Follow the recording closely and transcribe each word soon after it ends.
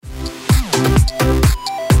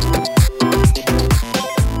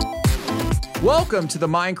Welcome to the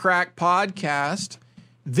Mindcrack podcast.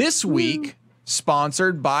 This week,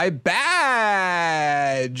 sponsored by Badge.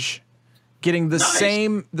 Getting the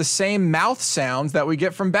same mouth sounds that we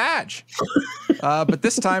get from Badge, but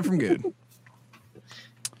this time from Good.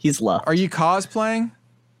 He's left. Are you cosplaying?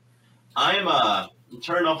 I'm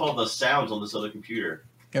turning off all the sounds on this other computer.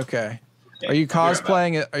 Okay. Are you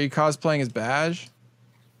cosplaying? Are you cosplaying as Badge?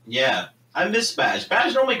 Yeah, I miss Badge.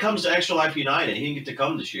 Badge normally comes to Extra Life United. He didn't get to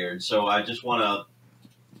come this year, and so I just want to.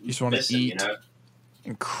 You just want to eat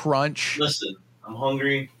and crunch. Listen, I'm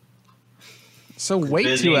hungry. So wait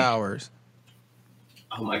busy. 2 hours.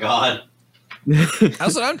 Oh my god.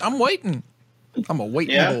 That's what I'm waiting. I'm a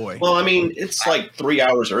waiting boy. Well, I mean, it's like 3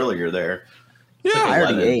 hours earlier there. Yeah, I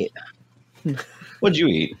already ate. What'd you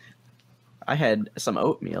eat? I had some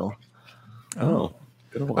oatmeal. Oh.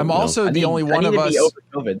 I'm also the only one of us over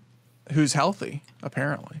COVID. who's healthy,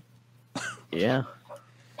 apparently. Yeah.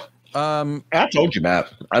 I told you,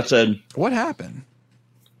 Matt. I said, What happened?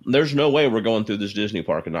 there's no way we're going through this Disney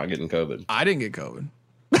park and not getting COVID. I didn't get COVID.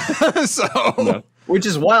 So No. Which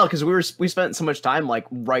is wild because we spent so much time like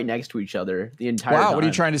right next to each other the entire time. wow, what are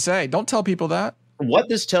you trying to say? Don't tell people that. What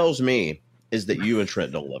this tells me is that you and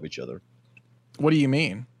Trent don't love each other. What do you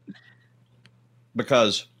mean?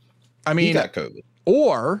 Because I he mean, got COVID.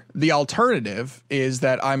 or the alternative is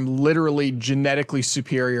that I'm literally genetically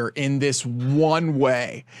superior in this one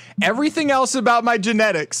way. Everything else about my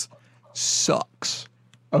genetics sucks.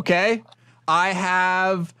 Okay? I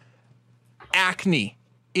have acne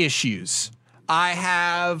issues.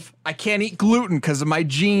 I can't eat gluten because of my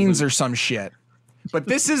genes or some shit. But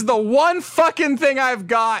this is the one fucking thing I've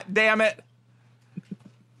got, damn it.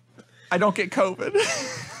 I don't get COVID.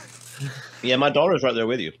 Yeah, my daughter's right there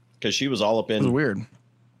with you because she was all up It's in weird.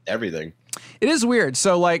 everything. It is weird.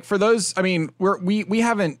 So, like, for those, I mean, we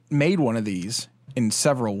haven't made one of these in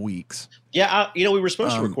several weeks. Yeah, we were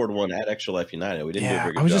supposed to record one at Extra Life United. We didn't do a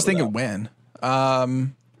very good I was job just of thinking that.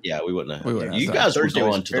 when. Yeah, we wouldn't have. We wouldn't have You done guys were Thursday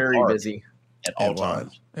was going to the very park busy. at all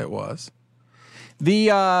times. It was. We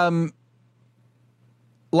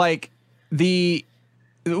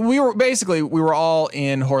were all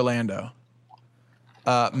in Orlando.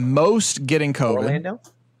 Most getting COVID. Orlando?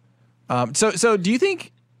 So do you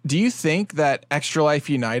think that Extra Life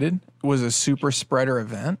United was a super spreader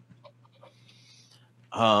event?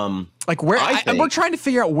 Like where we're trying to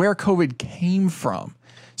figure out where COVID came from.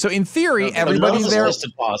 So in theory, everybody there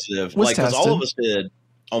tested positive. was Like, because all tested. of us did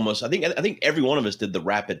almost. I think every one of us did the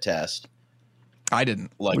rapid test. I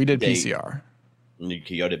didn't. Like, We did they- PCR.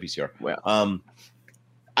 Y'all did PCR. Well,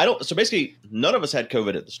 I don't. So basically, none of us had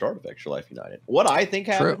COVID at the start of Extra Life United. What I think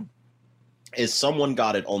happened is someone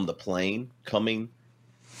got it on the plane coming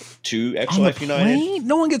to Extra On the Life United. plane?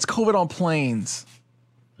 No one gets COVID on planes.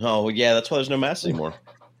 Oh yeah, that's why there's no masks anymore.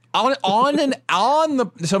 So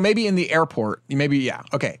maybe in the airport,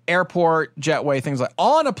 airport, jetway, things like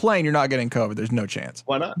on a plane, you're not getting COVID. There's no chance.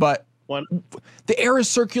 Why not? But Why? the air is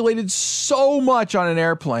circulated so much on an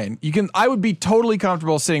airplane. I would be totally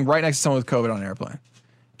comfortable sitting right next to someone with COVID on an airplane,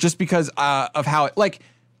 just because of how it. Like,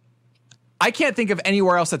 I can't think of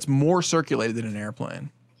anywhere else that's more circulated than an airplane.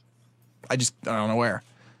 I don't know where.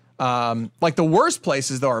 Like the worst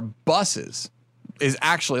places though are buses. Is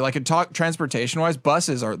actually like transportation wise,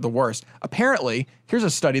 buses are the worst. Apparently, here's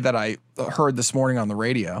a study that I heard this morning on the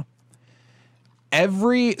radio.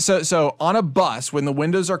 So on a bus, when the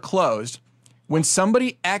windows are closed, when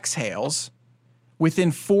somebody exhales,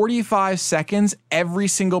 within 45 seconds, every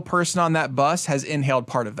single person on that bus has inhaled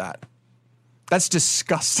part of that. That's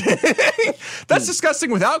disgusting. That's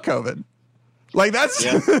disgusting without COVID. Like that's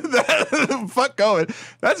fuck COVID.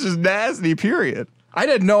 That's just nasty, period. I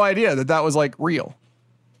had no idea that was like real.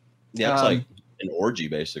 Yeah, it's like an orgy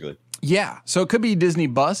basically. Yeah. So it could be Disney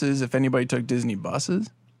buses if anybody took Disney buses.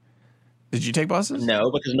 Did you take buses? No,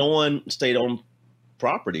 because no one stayed on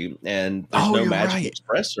property, and there's no you're Magic right.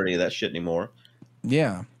 Express or any of that shit anymore.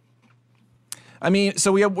 Yeah. I mean,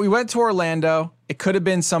 so we went to Orlando. It could have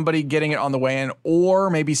been somebody getting it on the way in, or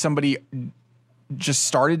maybe somebody just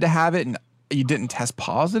started to have it and you didn't test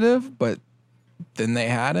positive, but then they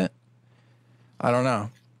had it. I don't know.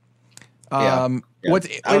 Yeah. I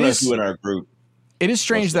don't know who in our group. It is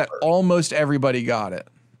strange that almost everybody got it.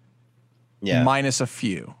 Yeah. Minus a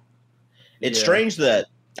few. It's strange that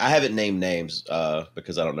I haven't named names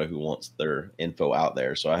because I don't know who wants their info out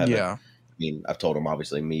there. So I haven't. Yeah. I mean, I've told them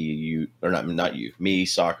obviously me, you, or not you, me,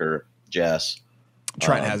 Soccer, Jess.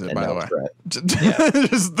 Trent has it, and by the now way. Trent.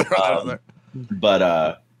 Just throw it out there.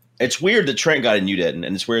 But it's weird that Trent got it and you didn't,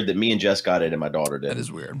 and it's weird that me and Jess got it and my daughter didn't. That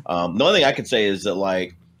is weird. The only thing I could say is that,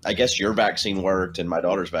 like, I guess your vaccine worked and my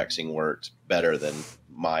daughter's vaccine worked better than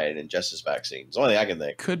mine and Jess's vaccine. It's the only thing I can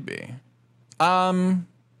think. Could be.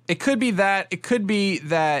 It could be that. It could be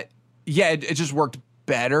that. Yeah, it just worked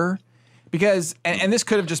better because, and this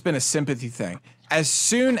could have just been a sympathy thing. As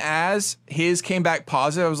soon as his came back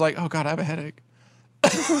positive, I was like, oh God, I have a headache.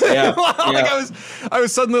 Yeah, Like I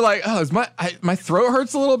was suddenly like, oh, my throat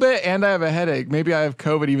hurts a little bit and I have a headache. Maybe I have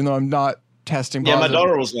COVID even though I'm not testing Yeah, positive. my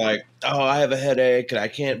daughter was like, oh, I have a headache and I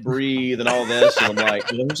can't breathe and all this. And I'm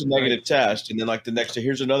like, well, here's a negative test. And then like the next day,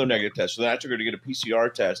 here's another negative test. So then I took her to get a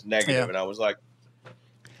PCR test negative. Yeah. And I was like,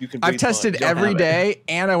 you can I've breathe tested fine. every day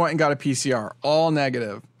and I went and got a PCR, all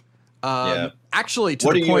negative. Yeah. Actually, to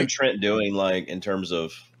What are the you and point, Trent doing like in terms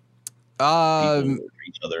of people or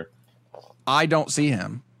each other? I don't see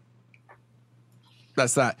him.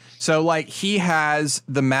 That's that. So like he has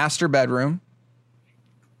the master bedroom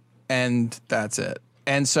and that's it.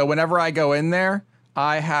 And so whenever I go in there,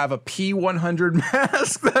 I have a P100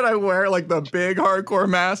 mask that I wear, like the big hardcore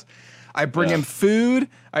mask. I bring him food.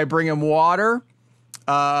 I bring him water.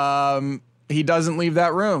 He doesn't leave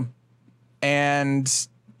that room. And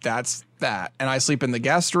that's that. And I sleep in the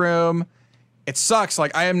guest room. It sucks.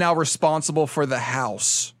 Like I am now responsible for the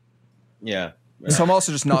house. Yeah. So I'm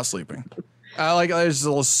also just not sleeping.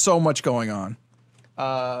 There's so much going on.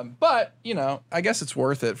 But, you know, I guess it's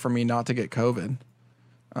worth it for me not to get COVID.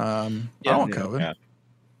 I don't want COVID. Yeah.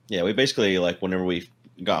 Yeah, we basically, like, whenever we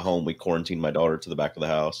got home, we quarantined my daughter to the back of the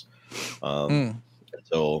house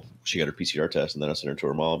until she got her PCR test, and then I sent her to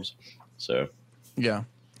her mom's. So, yeah.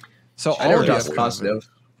 So I never all of tested you- positive.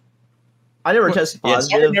 I never tested yeah,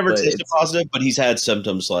 positive. Sarah never but tested it's- positive, but he's had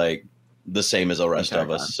symptoms, like, the same as the rest Entire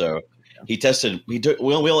of us. time. So, he tested, we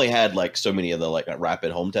only had, like, so many of the, like,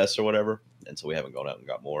 rapid home tests or whatever, and so we haven't gone out and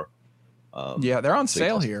got more. Yeah, they're on So he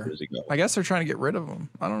sale tested here. years ago. I guess they're trying to get rid of them.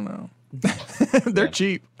 I don't know. They're Yeah.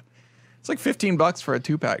 cheap. It's like $15 for a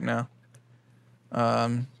 2-pack now.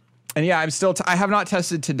 And yeah, I'm still. I have not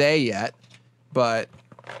tested today yet, but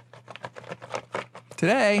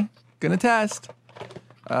today gonna test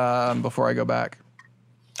before I go back.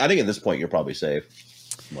 I think at this point, you're probably safe.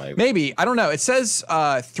 Like, Maybe, I don't know. It says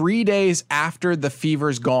 3 days after the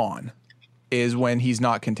fever's gone is when he's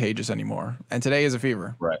not contagious anymore, and today is a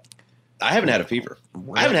fever. right. I haven't had a fever.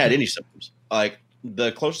 I haven't had any symptoms. Like,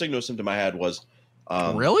 the closest thing to a symptom I had was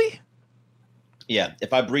Really? yeah,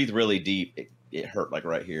 if I breathe really deep, it hurt like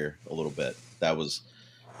right here a little bit. That was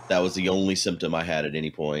the only symptom I had at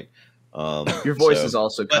any point. Your voice so- is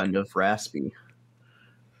also kind of raspy.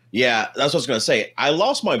 Yeah, that's what I was gonna say. I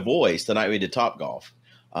lost my voice the night we did Top Golf,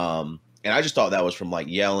 and I just thought that was from like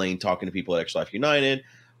yelling, talking to people at Extra Life United,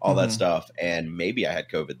 all that stuff, and maybe I had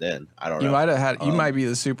COVID then. I don't know. You might have had. You might be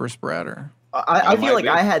the super spreader. I feel might like be.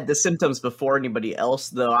 I had the symptoms before anybody else,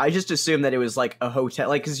 though. I just assumed that it was like a hotel,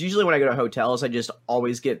 like because usually when I go to hotels, I just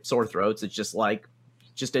always get sore throats. It's just like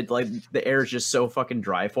the air is just so fucking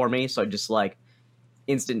dry for me, so I just like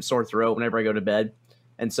instant sore throat whenever I go to bed.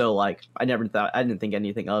 And so like I didn't think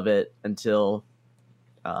anything of it until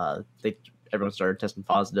everyone started testing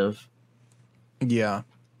positive. Yeah.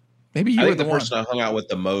 Maybe you I were think the the one. person I hung out with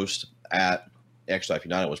the most at Extra Life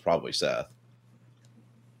United was probably Seth.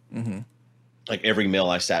 Mm-hmm. Like every meal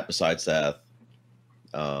I sat beside Seth.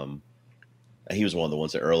 He was one of the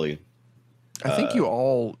ones that early. I think you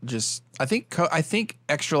all just. I think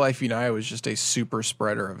Extra Life United was just a super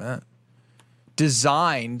spreader event,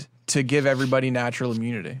 designed to give everybody natural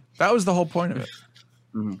immunity. That was the whole point of it.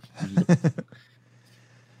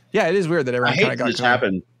 Yeah, it is weird that I everyone hate kind of that got this COVID.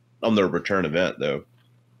 happened on the return event though.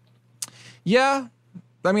 Yeah,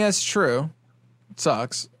 I mean that's true. It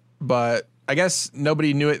sucks, but I guess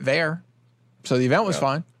nobody knew it there, so the event was Yeah.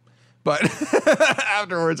 fine. But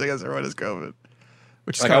afterwards, I guess everyone has COVID.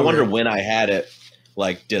 Which is Like I kinda wonder weird. when I had it.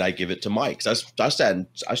 Like, did I give it to Mike? 'Cause I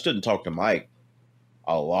stood and talked to Mike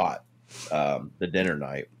a lot. The dinner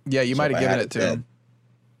night. Yeah, you So might if have I given had it to then, him.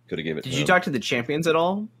 Could have given it. Did to you him. talk to the champions at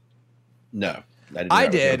all? No, I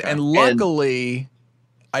not. did, and luckily,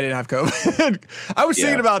 I didn't have COVID. I was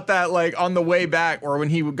thinking Yeah. about that, like on the way back, or when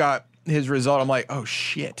he got his result. I'm like, oh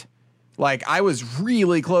shit! Like I was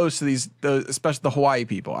really close to especially the Hawaii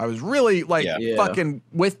people. I was really like Yeah. fucking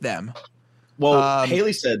with them. Well,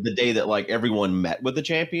 Haley said the day that like everyone met with the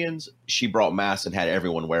champions, she brought masks and had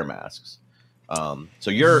everyone wear masks.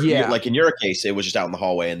 So you're like in your case, it was just out in the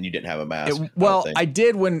hallway and you didn't have a mask. I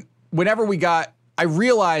did whenever we got. I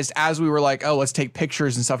realized as we were like, oh, let's take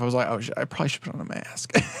pictures and stuff. I was like, oh, I probably should put on a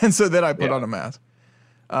mask, and so then I put on a mask.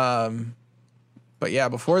 But yeah,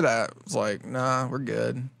 before that, it was like, nah, we're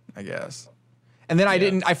good, I guess. And then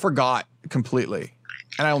I forgot completely,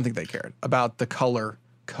 and I don't think they cared about the color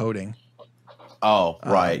coding. Oh,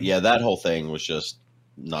 right. Yeah, that whole thing was just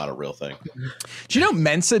not a real thing. Do you know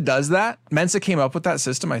Mensa does that? Mensa came up with that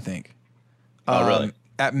system, I think. Oh, really?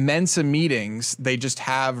 At Mensa meetings, they just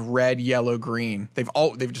have red, yellow, green. They've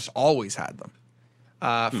just always had them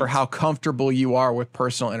for how comfortable you are with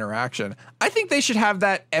personal interaction. I think they should have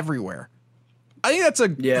that everywhere. I think that's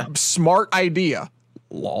a smart idea.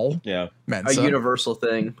 Lol. Yeah. Mensa. A universal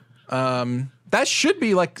thing. That should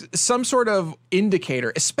be like some sort of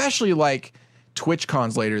indicator, especially like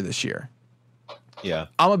TwitchCons later this year. Yeah.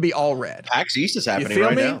 I'm gonna be all red. PAX East is happening feel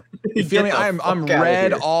right me? now. You feel me? Get the I'm fuck outta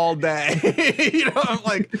red here. all day. You know, I'm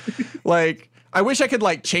like I wish I could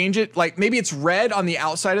like change it. Like maybe it's red on the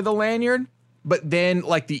outside of the lanyard, but then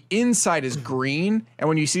like the inside is green. And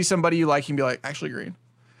when you see somebody you like, you can be like, actually green.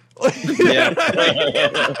 Yeah.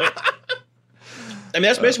 I mean,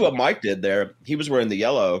 that's basically what Mike did there. He was wearing the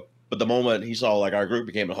yellow, but the moment he saw like our group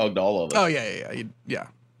became and hugged all of us. Oh yeah.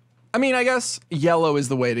 I mean, I guess yellow is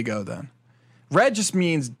the way to go then. Red just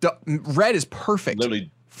means red is perfect Literally,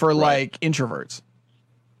 for like introverts.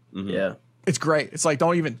 mhm. Yeah. It's great. It's like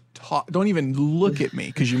don't even look at me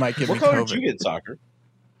because you might give What me color COVID. did you get, Soccer?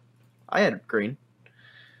 I had green.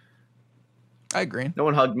 I agree. No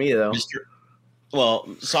one hugged me though. Mr. Well,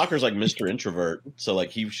 Soccer's like Mr. Introvert, so like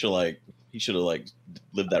he should have like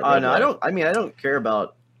lived that. Oh red no, life. I don't. I mean, I don't care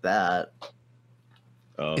about that.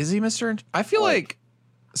 Oh. Is he Mr. I feel like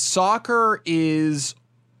Soccer is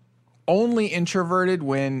only introverted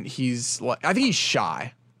when he's like, I think he's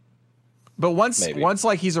shy. But once Maybe.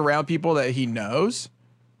 like he's around people that he knows,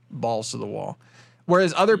 balls to the wall.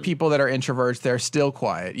 Whereas other people that are introverts, they're still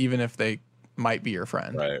quiet, even if they might be your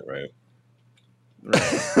friend. Right.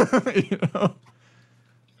 You know?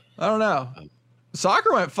 I don't know.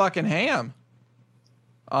 Soccer went fucking ham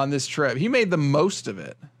on this trip. He made the most of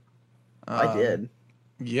it. I did.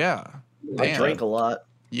 Yeah. I Damn. drank a lot.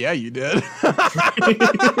 Yeah, you did.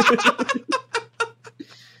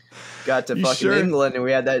 Got to You fucking sure? England and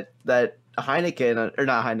we had that Heineken or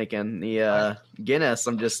not Heineken, the Guinness.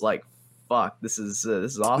 I'm just like, fuck, this is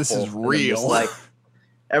awful. This is And I'm real. just like,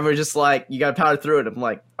 everyone's just like, you got to powder through it. I'm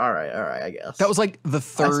like, all right, I guess. That was like the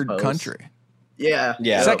third suppose. country. yeah,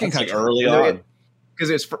 Yeah. Second it's like country. early No, on. because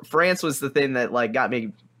it was France was the thing that like got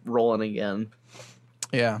me rolling again.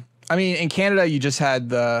 Yeah. I mean, in Canada, you just had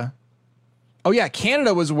the. Oh, yeah.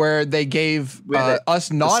 Canada was where they gave With the-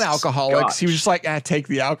 us non-alcoholics. He was scotch. just like, take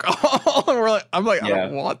the alcohol. And I'm like, I Yeah.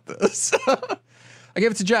 don't want this. I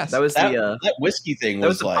gave it to Jess. That was That, the that whiskey thing that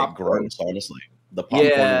was was the like popcorn. gross, honestly. The popcorn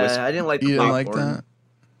whiskey I didn't like the you didn't like popcorn. that?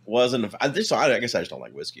 wasn't. I guess I just don't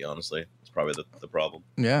like whiskey. Honestly, it's probably the problem.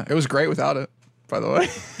 Yeah. It was great without it, by the way.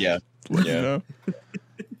 Yeah. Let you Yeah. know.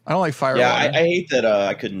 I don't like fire Yeah, water. I hate that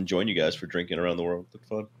I couldn't join you guys for drinking around the world. It looked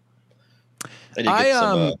fun. I did get I,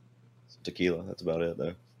 some tequila. That's about it,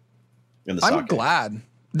 though. And the I'm sake. glad.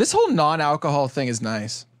 This whole non-alcohol thing is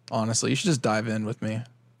nice. Honestly, you should just dive in with me.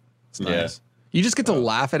 It's Yeah. nice. You just get to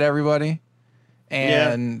laugh at everybody,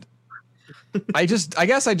 and I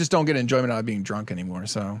guess I just don't get enjoyment out of being drunk anymore.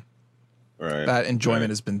 So Right. that enjoyment Right.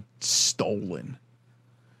 has been stolen.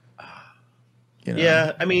 You know?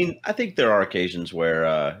 Yeah, I mean, I think there are occasions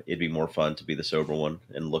where it'd be more fun to be the sober one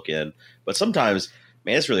and look in, but sometimes,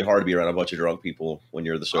 man, it's really hard to be around a bunch of drunk people when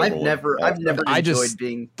you're the sober I've one. never I enjoyed just-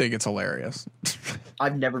 being. think it's hilarious.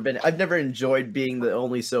 I've never enjoyed being the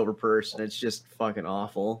only sober person. It's just fucking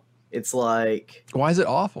awful. It's like Why is it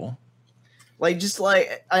awful? just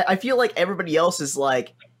like I feel like everybody else is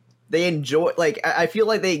like they enjoy like I feel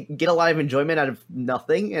like they get a lot of enjoyment out of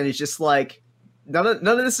nothing, and it's just like none of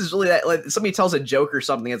this is really that. Like somebody tells a joke or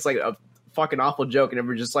something, it's like a fucking awful joke, and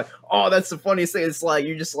everyone's just like, oh, that's the funniest thing. It's like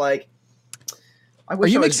you're just like, I Are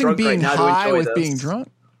wish you I was mixing drunk being right now to high enjoy with this. being drunk?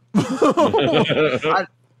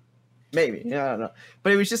 Maybe, yeah, I don't know.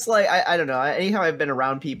 But it was just like I don't know. Anytime I've been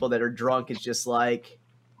around people that are drunk, it's just like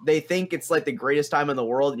they think it's like the greatest time in the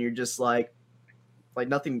world, and you're just like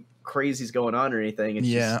nothing crazy's going on or anything. It's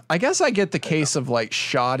Yeah, just, I guess I get the case of like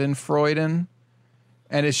Schadenfreude,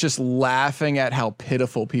 and it's just laughing at how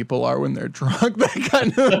pitiful people are when they're drunk. That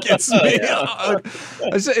kind of gets me.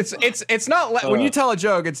 It's not when you tell a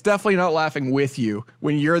joke, it's definitely not laughing with you.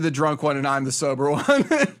 When you're the drunk one and I'm the sober one,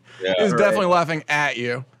 Yeah. it's Right. definitely laughing at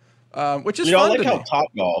you, which is You know, I fun like to how me. Top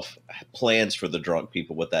Golf plans for the drunk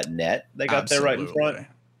people with that net they got there right in front.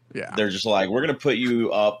 Absolutely. Yeah, They're just like, we're gonna put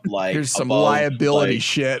you up like here's some above, liability like,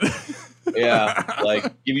 shit. yeah, like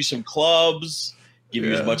give you some clubs, give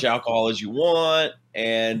you as Yeah. much alcohol as you want,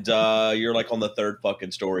 and you're like on the third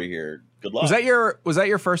fucking story here. Good luck. Was that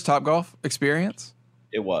your first Topgolf experience?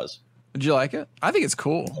 It was. Did you like it? I think it's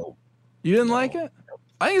cool. No. You didn't No. like it?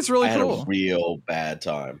 I think it's really I had cool. a real bad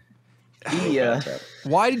time. Yeah.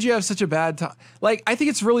 Why did you have such a bad time? Like, I think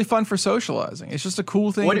it's really fun for socializing. It's just a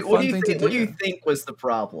cool thing. What do fun you thing think? to What do you think was the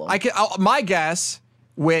problem? My guess,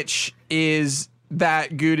 which is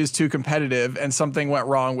that Good is too competitive and something went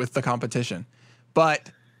wrong with the competition.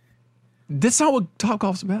 But that's not what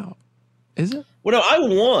Topgolf's about, is it? Well, no, I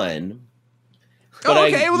won. But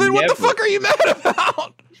okay, well then what the fuck are you mad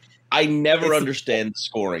about? I never understand the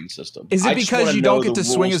scoring system. Is I it just wanna because you know don't get the to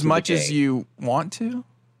swing rules as the much as game. you want to?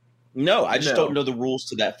 No, I just No. don't know the rules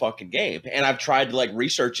to that fucking game. And I've tried to like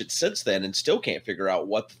research it since then and still can't figure out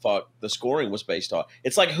what the fuck the scoring was based on.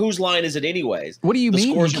 It's like, whose line is it anyways? What do you The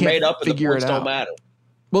mean scores you are can't made up and the figure points it don't out? matter.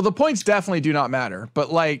 Well, the points definitely do not matter,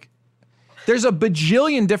 but like there's a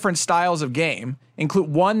bajillion different styles of game, include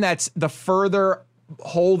one that's the further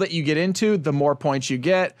hole that you get into, the more points you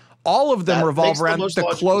get. All of them That revolve makes the around most the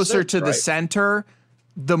logical closer sense, to the right? center,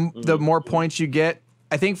 the more points you get.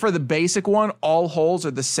 I think for the basic one, all holes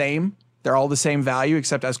are the same. They're all the same value,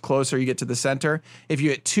 except as closer you get to the center. If you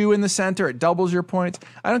hit 2 in the center, it doubles your points.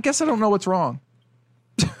 I don't know what's wrong.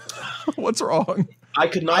 What's wrong? I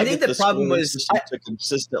could not I think get the problem scoring was- system to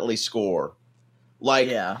consistently score. Like,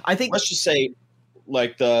 yeah, I think let's just say,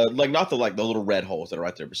 not the little red holes that are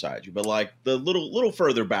right there beside you, but like the little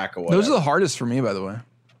further back or whatever. Those are the hardest for me, by the way.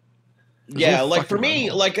 Yeah, little like for fucking me, red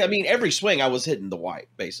hole. like I mean, every swing I was hitting the white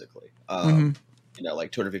basically. You know,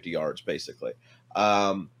 like 250 yards basically.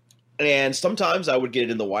 And sometimes I would get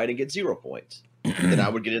it in the white and get 0 points. Then I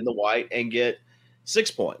would get it in the white and get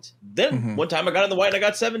 6 points. Then one time I got in the white and I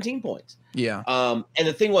got 17 points. Yeah. And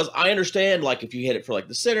the thing was, I understand like if you hit it for like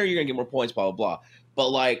the center, you're gonna get more points, blah blah blah. But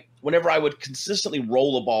like whenever I would consistently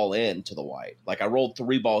roll a ball into the white, like I rolled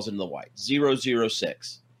 3 balls into the white, 0, 0,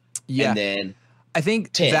 6. Yeah. And then I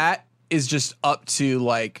think 10. that is just up to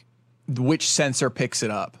like which sensor picks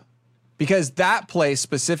it up, because that place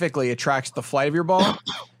specifically attracts the flight of your ball.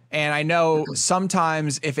 And I know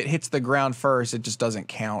sometimes if it hits the ground first, it just doesn't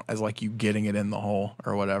count as like you getting it in the hole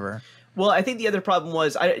or whatever. Well, I think the other problem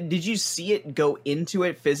was, did you see it go into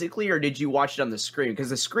it physically, or did you watch it on the screen? Because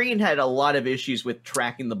the screen had a lot of issues with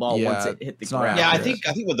tracking the ball once it hit the it's not ground. yeah, I accurate.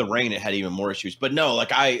 think with the rain it had even more issues. But no,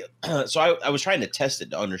 like I was trying to test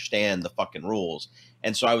it to understand the fucking rules,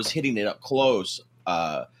 and so I was hitting it up close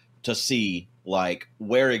to see like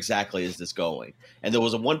where exactly is this going. And there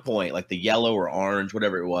was at one point like the yellow or orange,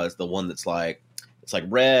 whatever it was, the one that's like it's like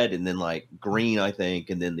red and then like green, I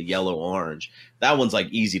think, and then the yellow orange. That one's like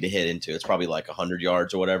easy to hit into. It's probably like 100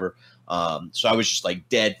 yards or whatever. So I was just like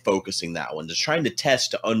dead focusing that one, just trying to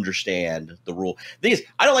test to understand the rule. The thing is,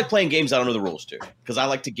 I don't like playing games I don't know the rules to, because I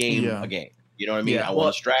like to game a game. You know what I mean? Yeah. I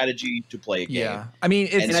want a strategy to play a game. Yeah. I mean,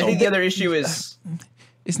 it's, And I think the other issue is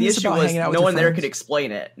isn't the this issue about was hanging out with no your one there friends? could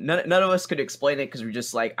explain it. None of us could explain it because we're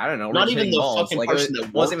just like, I don't know. We're Not just even hitting the balls. fucking Like, person it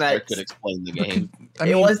that wasn't worked there that could explain the game. I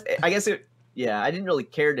mean, it was. I guess it. Yeah, I didn't really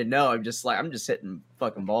care to know. I'm just hitting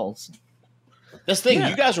fucking balls. That's the thing. Yeah.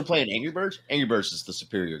 You guys were playing Angry Birds. Angry Birds is the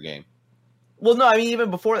superior game. Well, no, I mean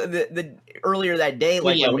even before the earlier that day,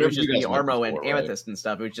 Well, like yeah, when it whenever was just you me, guys went Armo, and before, right? Amethyst and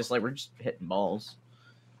stuff. It was just like we're just hitting balls.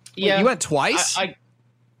 Wait, you went twice?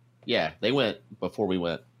 Yeah, they went before we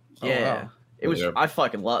went. Oh, Yeah, wow. it was. Yeah. I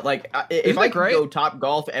fucking love. Like Isn't if I that could great? go top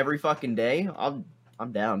golf every fucking day,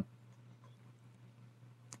 I'm down.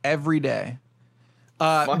 Every day.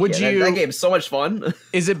 Fuck Would yeah, you? That game's so much fun.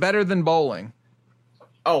 Is it better than bowling?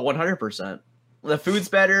 Oh, 100%. The food's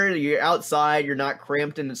better. You're outside. You're not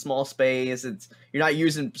cramped in a small space. You're not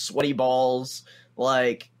using sweaty balls.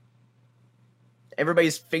 Like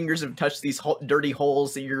everybody's fingers have touched these dirty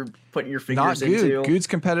holes that you're putting your Not fingers Good. into. Good's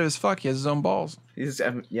competitive as fuck. He has his own balls.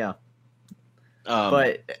 Yeah, But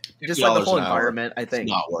but just like the $50 whole an hour. environment, I it's think.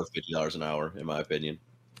 not worth $50 an hour, in my opinion.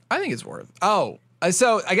 I think it's worth. Oh,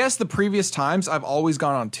 so I guess the previous times I've always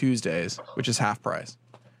gone on Tuesdays, which is half price.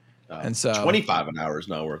 And so 25 an hour is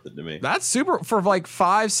not worth it to me. That's super for like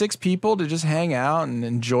 5-6 people to just hang out and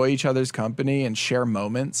enjoy each other's company and share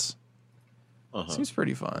moments. Seems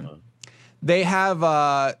pretty fun. They have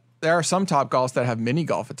there are some Top Golfs that have mini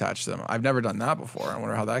golf attached to them. I've never done that before. I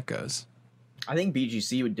wonder how that goes. I think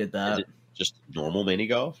BGC did Is that. it just normal mini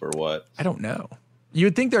golf or what? I don't know. You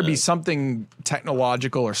would think there'd be something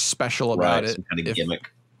technological or special about it. Some kind of if-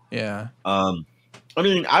 gimmick. Yeah. I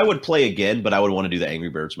mean, I would play again, but I would want to do the Angry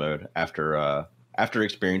Birds mode after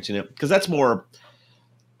experiencing it, because that's more.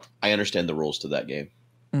 I understand the rules to that game.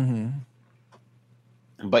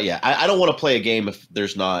 Mm-hmm. But yeah, I don't want to play a game if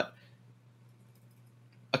there's not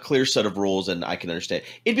a clear set of rules and I can understand.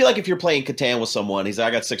 It'd be like if you're playing Catan with someone. He's like,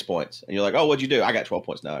 I got 6 points, and you're like, oh, what'd you do? I got 12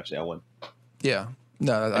 points now. Actually, I won. Yeah.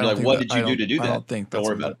 No, I you're don't like, think what that- did you I do to do I that? don't think Don't that's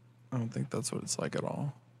worry what about it. I don't think that's what it's like at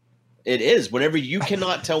all. It is. Whenever you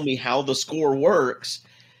cannot tell me how the score works,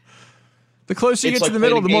 The closer you It's get to like the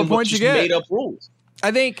middle, playing the a more game with points you just get. Made up rules.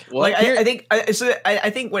 I think. Like I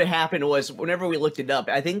think what happened was whenever we looked it up,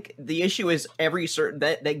 I think the issue is every certain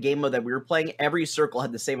that game mode that we were playing, every circle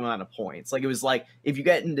had the same amount of points. Like it was like if you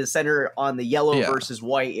get into center on the yellow versus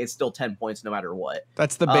white, it's still 10 points no matter what.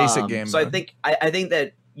 That's the basic game. So mode. I think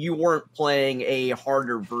that you weren't playing a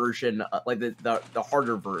harder version, like the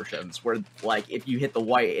harder versions, where like if you hit the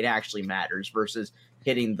white, it actually matters versus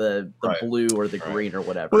hitting the blue or the green or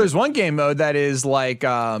whatever. Well, there's one game mode that is like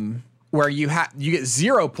where you get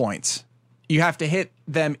 0 points. You have to hit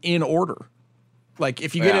them in order. Like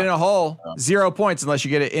if you get it in a hole, 0 points unless you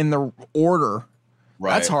get it in the order.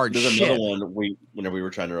 Right. That's hard There's shit. another one whenever we were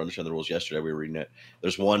trying to understand the rules yesterday, we were reading it.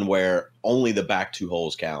 There's one where only the back 2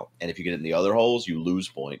 holes count, and if you get it in the other holes, you lose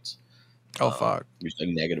points. Oh fuck. You're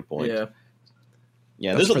saying negative points.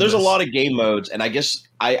 Yeah. That's There's a lot of game modes, and I guess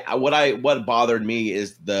what bothered me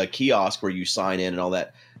is the kiosk where you sign in and all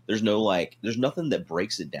that. There's nothing that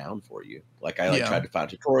breaks it down for you. Like I tried to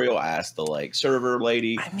find a tutorial. I asked the server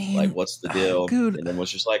lady, what's the deal? Dude, and then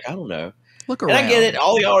was just like, I don't know. Look around. And I get it.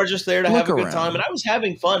 All y'all are just there to have a good around. time, and I was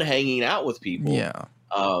having fun hanging out with people. Yeah.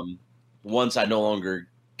 Once I no longer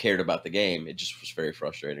cared about the game, it just was very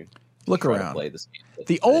frustrating. Look Trying to around. play this game.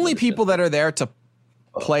 The only people that are there to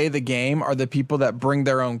play the game are the people that bring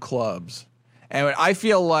their own clubs. And I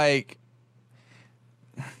feel like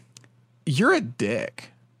you're a dick.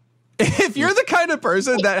 If you're the kind of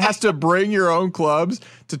person that has to bring your own clubs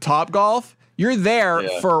to Topgolf, you're there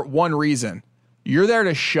for one reason. You're there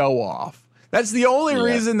to show off. That's the only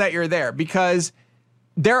reason that you're there, because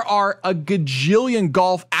there are a gajillion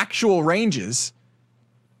golf actual ranges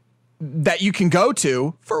that you can go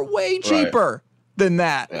to for way cheaper than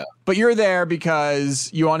that. Yeah. But you're there because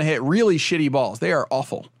you want to hit really shitty balls. They are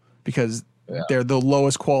awful because they're the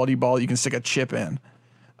lowest quality ball you can stick a chip in.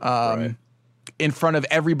 In front of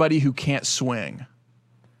everybody who can't swing.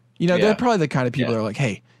 You know, they're probably the kind of people that are like,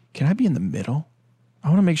 hey, can I be in the middle? I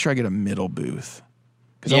want to make sure I get a middle booth.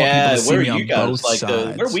 Because I want people to see me on both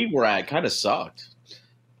sides. Where we were at kind of sucked.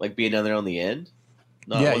 Like being down there on the end.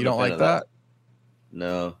 No, yeah, you don't like that?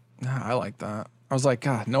 No. No, I like that. I was like,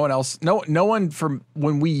 God, no one else, no one from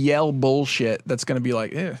when we yell bullshit that's going to be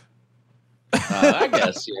like, eh. I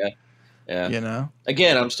guess, yeah. You know?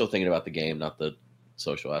 Again, I'm still thinking about the game, not the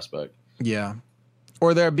social aspect. Yeah.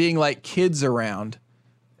 Or there being like kids around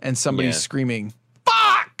and somebody's screaming,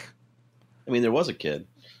 fuck! I mean, there was a kid.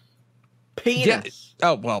 Penis. Yeah.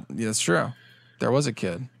 Oh, well, yeah, that's true. There was a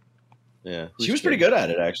kid. Yeah. She was pretty good at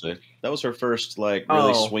it, actually. That was her first, really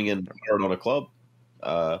swinging hard on a club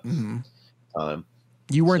time.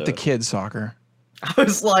 You weren't the kid, Soccer. I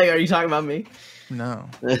was like, are you talking about me? No.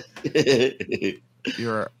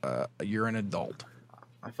 You're an adult.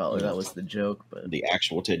 I felt like that was the joke, but the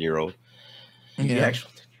actual 10-year-old. Yeah.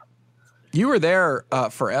 You were there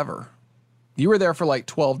forever. You were there for like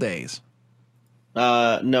 12 days.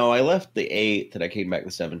 No, I left the 8th and I came back the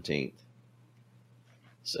 17th.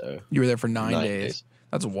 So you were there for 9 days.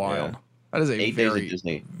 That's wild. Yeah. That is a 8 very, days at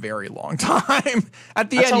Disney. very long time. At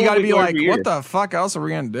the end, you got to be like, what the fuck else are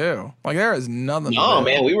we going to do? Like, there is nothing. No,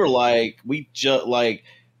 man, we were the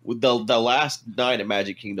last night at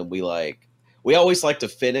Magic Kingdom, we always like to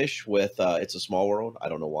finish with It's a Small World. I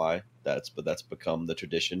don't know why. That's become the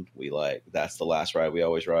tradition. That's the last ride we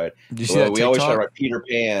always ride. Did you see that we always try to ride Peter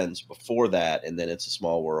Pan's before that, and then It's a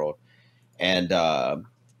Small World. And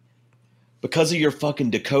because of your fucking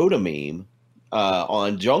Dakota meme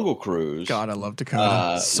on Jungle Cruise. God, I love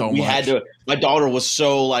Dakota so much. We had to. My daughter was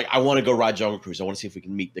so like, I want to go ride Jungle Cruise. I want to see if we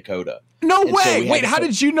can meet Dakota. No way. Wait, how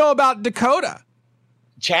did you know about Dakota?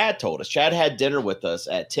 Chad told us. Chad had dinner with us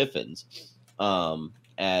at Tiffin's.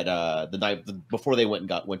 At the night before they went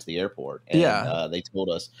to the airport, and they told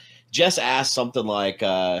us. Jess asked something like,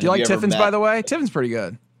 "Do you like Tiffin's?" By the way, Tiffin's pretty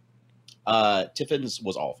good. Tiffin's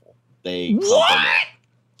was awful. What?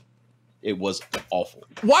 It was awful.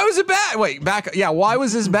 Why was it bad? Wait, back. Yeah, why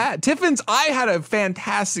was this bad? Tiffin's. I had a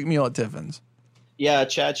fantastic meal at Tiffin's. Yeah,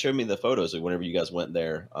 Chad showed me the photos of whenever you guys went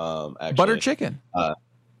there. Actually, butter chicken.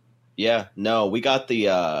 Yeah, no, we got the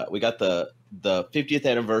 50th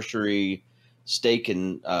anniversary steak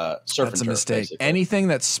and surf. That's a mistake. Basically. Anything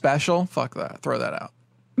that's special, fuck that. Throw that out.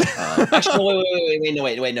 Actually,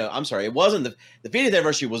 wait, no. I'm sorry. It wasn't the 50th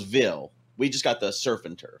anniversary was Ville. We just got the surf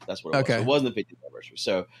and turf. That's what it was. It wasn't the 50th anniversary.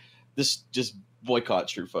 So this just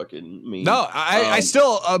boycotts your fucking me. No, I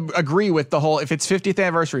still agree with the whole. If it's 50th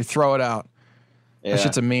anniversary, throw it out. Yeah, that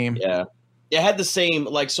shit's a meme. Yeah. it had the same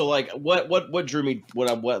what drew me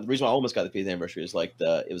what the reason why I almost got the 50th anniversary is like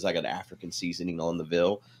it was like an African seasoning on the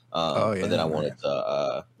veal. But then I wanted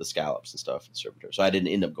the scallops and stuff and servitor. So I didn't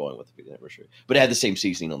end up going with the 50th anniversary. But it had the same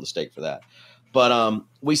seasoning on the steak for that. But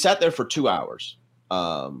we sat there for 2 hours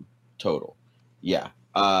total. Yeah.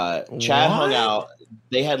 Chad hung out.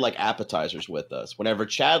 They had like appetizers with us. Whenever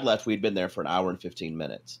Chad left, we'd been there for an hour and 15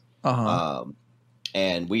 minutes.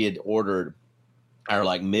 And we had ordered our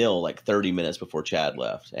like meal like 30 minutes before Chad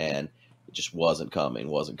left, and it just wasn't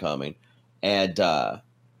coming. And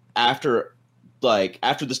after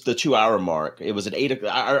the 2 hour mark, it was at 8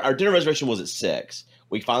 o'clock. Our dinner reservation was at 6.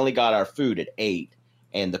 We finally got our food at 8,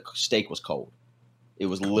 and the steak was cold. It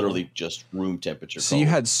was literally just room temperature. So cold. you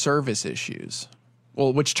had service issues,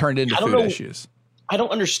 well, which turned into food issues. I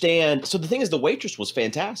don't understand. So the thing is, the waitress was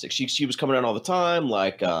fantastic. She was coming around all the time.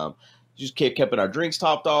 Like, she just kept our drinks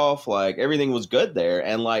topped off. Like everything was good there.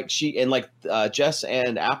 And like Jess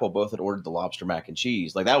and Apple both had ordered the lobster mac and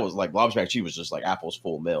cheese. Like that was like lobster mac and cheese was just like Apple's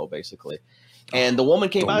full meal basically. And the woman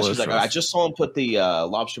came by. She's like, I just saw him put the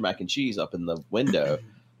lobster mac and cheese up in the window.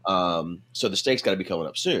 So the steak's got to be coming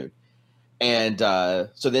up soon. And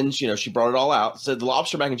so then, she brought it all out. So the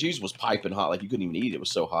lobster mac and cheese was piping hot. Like you couldn't even eat it. It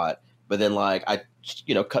was so hot. But then like I,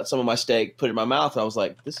 cut some of my steak, put it in my mouth. And I was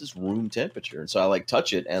like, this is room temperature. And so I like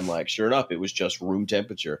touch it. And like, sure enough, it was just room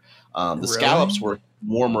temperature. The scallops were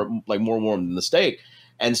warmer, like more warm than the steak.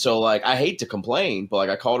 And so like, I hate to complain, but like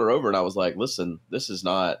I called her over and I was like, listen, this is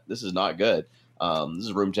not good. This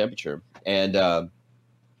is room temperature. And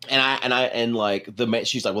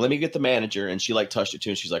she's like, well, let me get the manager. And she like touched it too.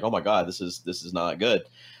 And she's like, oh my God, this is not good.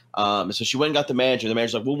 So she went and got the manager. The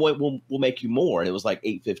manager's like, we'll make you more. And it was like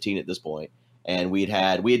 8:15 at this point. And we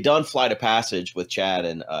had done Flight of Passage with Chad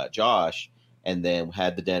and Josh, and then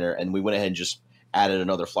had the dinner. And we went ahead and just added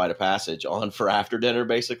another Flight of Passage on for after dinner,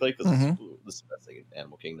 basically, because this is the best thing in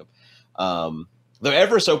Animal Kingdom. The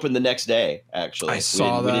Everest opened the next day. Actually, I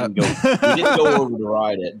saw that. We didn't go over to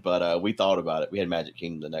ride it, but we thought about it. We had Magic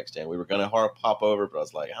Kingdom the next day. We were going to hop over, but I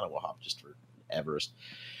was like, I don't want to hop just for Everest.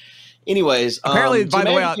 Anyways, apparently, by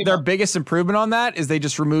the way, their biggest improvement on that is they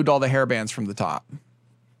just removed all the hair bands from the top.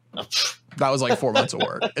 That was like 4 months of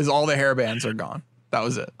work. Is all the hair bands are gone. That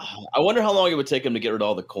was it. I wonder how long it would take them to get rid of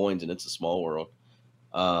all the coins, and It's a Small World.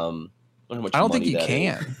 I don't think you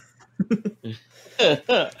can.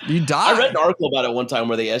 You die. I read an article about it one time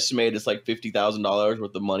where they estimated it's like $50,000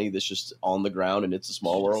 worth of money that's just on the ground, and It's a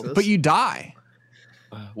Small World. But you die.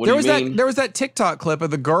 There was that TikTok clip of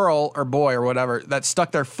the girl or boy or whatever that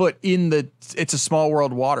stuck their foot in the It's a Small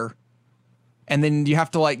World water, and then you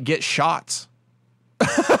have to like get shots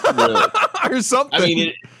really? or something. I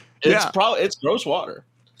mean, it's gross water.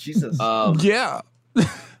 Jesus. Yeah,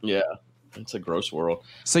 it's a gross world.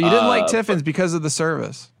 So you didn't like Tiffin's because of the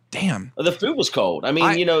service. Damn. The food was cold. I mean,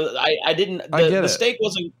 I didn't. The steak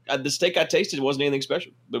wasn't. The steak I tasted wasn't anything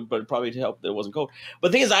special, but probably to help that it wasn't cold. But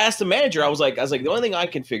the thing is, I asked the manager. I was like, the only thing I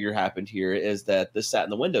can figure happened here is that this sat in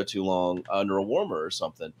the window too long under a warmer or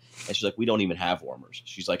something. And she's like, we don't even have warmers.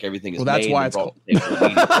 She's like, everything is. Well, that's made why it's cold.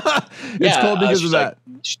 It's cold because of that.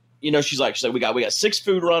 She's like, we got 6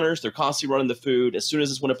 food runners. They're constantly running the food. As soon as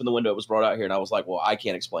this went up in the window, it was brought out here, and I was like, well, I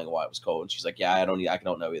can't explain why it was cold. And she's like, yeah, I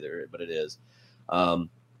don't know either, but it is.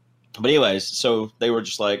 But anyways, so they were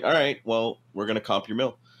just like, all right, well, we're going to comp your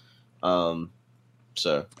meal.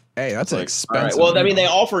 So hey, that's like, expensive. right. Well, I mean, they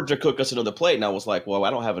offered to cook us another plate, and I was like, well, I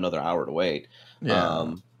don't have another hour to wait.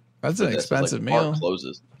 Yeah, that's an expensive meal.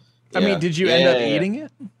 Closes. I mean, did you end up eating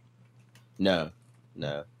it? No.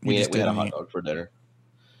 We had a hot dog for dinner.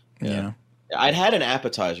 Yeah. I'd had an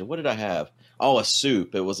appetizer. What did I have? Oh, a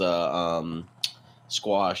soup. It was a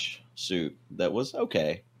squash soup that was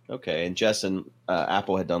okay. And Jess and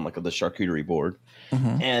Apple had done like the charcuterie board,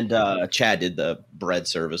 and Chad did the bread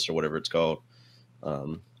service or whatever it's called,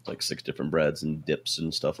 like 6 different breads and dips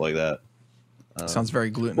and stuff like that. Sounds very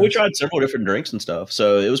glutinous. We tried several different drinks and stuff,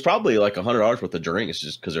 so it was probably like $100 worth of drinks,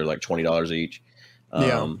 just because they're like $20 each.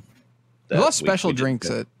 There's a lot of special drinks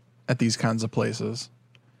at these kinds of places.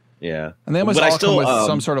 Yeah, and they almost all come with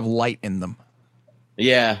some sort of light in them.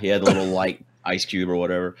 Yeah, the little light ice cube or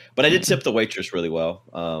whatever. But I did tip the waitress really well,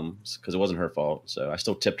 because it wasn't her fault. So I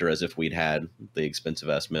still tipped her as if we'd had the expensive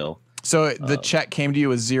ass meal. So the check came to you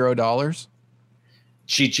with $0?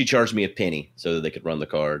 She charged me a penny so that they could run the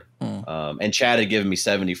card. And Chad had given me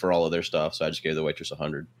 70 for all of their stuff, so I just gave the waitress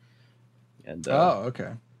 100. And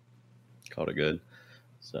okay. Called it good.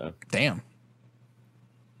 So damn.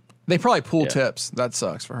 They probably pool tips. That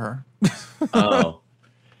sucks for her. Oh.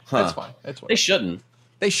 That's fine. They shouldn't.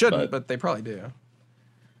 They shouldn't, but they probably do.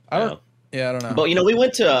 I don't know. But we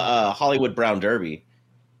went to Hollywood Brown Derby,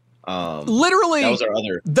 Literally, that was our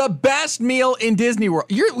other. the best meal in Disney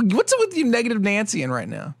World. What's up with you negative Nancy in right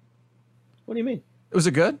now? What do you mean? Was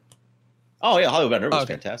it good? Oh yeah, Hollywood Bad Nerve was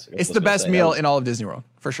Okay. fantastic. It's the best meal in all of Disney World,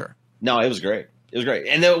 for sure. No, it was great. It was great.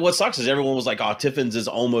 And then what sucks is everyone was like, "Oh, Tiffin's is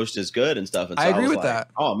almost as good" and stuff. And so I agree was with like, that.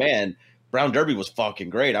 Oh man, Brown Derby was fucking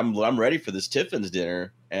great. I'm ready for this Tiffin's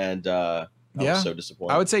dinner, and I was so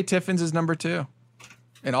disappointed. I would say Tiffin's is number 2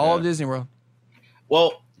 in all of Disney World.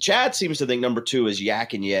 Well, Chad seems to think number 2 is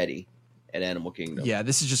Yak and Yeti at Animal Kingdom. Yeah,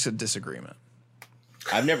 this is just a disagreement.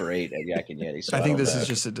 I've never ate at Yak and Yeti, so I think don't this know. is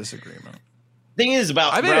just a disagreement. Thing is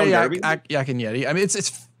about I've Brown been Derby. Yak and Yeti. I mean,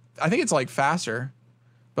 it's. I think it's like faster,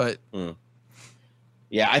 but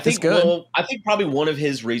Yeah, I think. good. Well, I think probably one of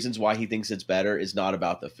his reasons why he thinks it's better is not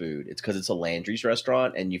about the food. It's because it's a Landry's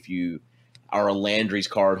restaurant, and if you are a Landry's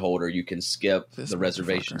card holder, you can skip This the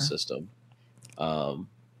reservation motherfucker. system.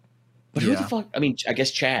 But who the Yeah. fuck? I mean, I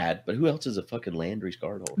guess Chad, but who else is a fucking Landry's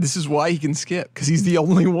card holder? this is why he can skip because he's the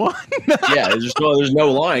only one. Yeah, there's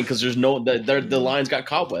no line because there's no the line's got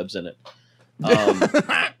cobwebs in it.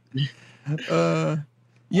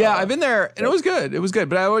 Yeah, I've been there and it was good. It was good,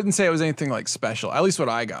 but I wouldn't say it was anything like special. At least what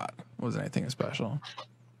I got wasn't anything special.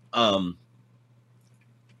 Yeah,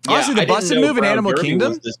 Honestly, the I didn't busted know move in Brown Animal Derby Kingdom.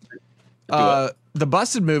 was this- Do it. The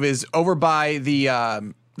busted move is over by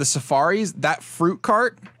the safaris. That fruit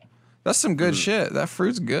cart, that's some good shit. That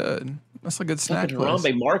fruit's good. That's a good snack Fucking place.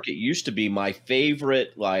 Harambe Market used to be my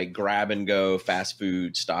favorite, like grab and go fast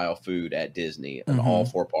food style food at Disney in all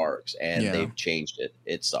 4 parks, and Yeah. they've changed it.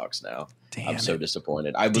 It sucks now. Damn I'm so it.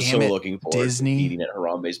 disappointed. I was Damn so it, looking forward Disney. to eating at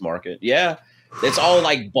Harambe's Market. Yeah, it's all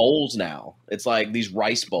like bowls now. It's like these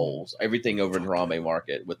rice bowls. Everything over in Harambe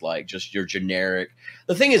Market with like just your generic.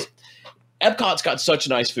 The thing is, Epcot's got such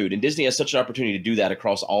nice food, and Disney has such an opportunity to do that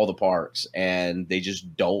across all the parks, and they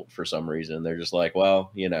just don't for some reason. They're just like, well,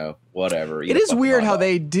 you know, whatever. It is weird how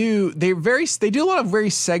they do a lot of very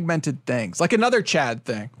segmented things. Like another Chad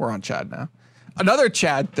thing. We're on Chad now. Another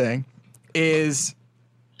Chad thing is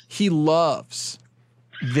he loves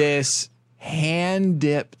this hand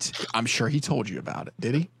dipped. I'm sure he told you about it.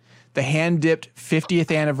 Did he? The hand dipped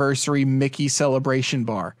 50th anniversary Mickey celebration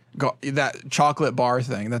bar. That chocolate bar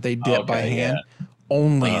thing that they dip by hand.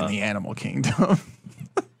 Only in the Animal Kingdom.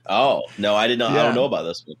 Oh no, I did not. I Yeah. don't know about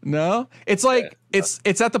this one. No, it's like it's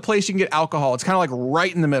at the place you can get alcohol. It's kind of like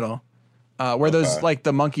right in the middle, where those like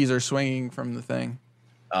the monkeys are swinging from the thing.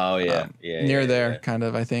 Oh yeah, Near there, yeah. kind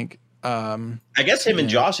of. I think. I guess him and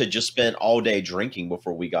Josh had just spent all day drinking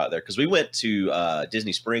before we got there because we went to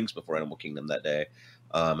Disney Springs before Animal Kingdom that day,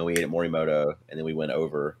 and we ate at Morimoto, and then we went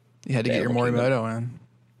over. You had to get your Animal Kingdom. Morimoto in.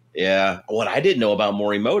 Yeah, what I didn't know about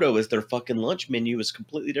Morimoto is their fucking lunch menu is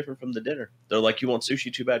completely different from the dinner. They're like, "You want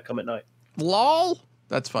sushi? Too bad. Come at night." Lol.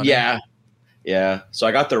 That's funny. Yeah. So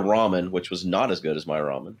I got their ramen, which was not as good as my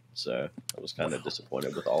ramen. So I was kind of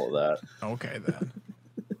disappointed with all of that. Okay then.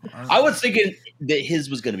 I was thinking that his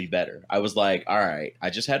was going to be better. I was like, all right, I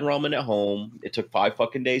just had ramen at home. It took 5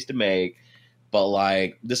 fucking days to make, but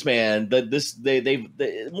like this man,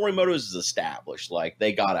 Morimoto's is established. Like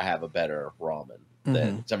they got to have a better ramen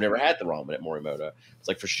than. Cause I've never had the ramen at Morimoto. It's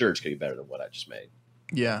like for sure it's going to be better than what I just made.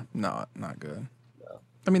 Yeah. No, not good. No.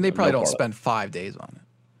 I mean, they probably No don't part of spend 5 days on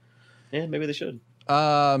it. Yeah, maybe they should.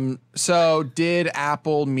 So did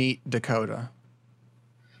Apple meet Dakota?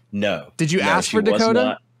 No. Did you No, ask she for was Dakota?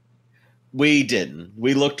 not. We didn't.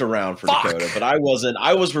 We looked around for Fuck. Dakota, but I wasn't.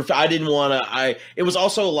 I didn't want to. It was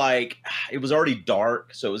also like it was already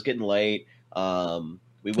dark, so it was getting late. We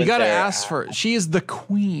went. You gotta there. ask for. She is the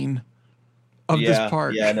queen of this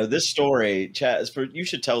park. Yeah, no, this story, Chad, is for you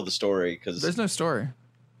should tell the story because There's no story.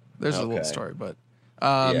 There's a little Okay. story, but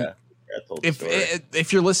I told the if story.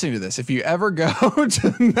 if you're listening to this, if you ever go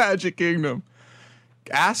to Magic Kingdom,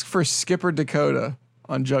 ask for Skipper Dakota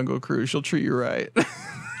on Jungle Cruise. She'll treat you right.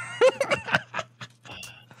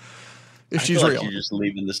 If I she's feel like real. you're just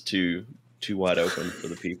leaving this too wide open for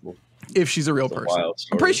the people. If she's a real It's a person. wild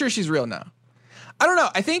I'm pretty story. sure she's real now. I don't know.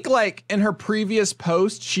 I think like in her previous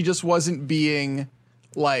post, she just wasn't being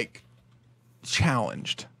like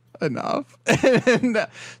challenged enough. And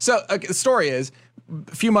so the story is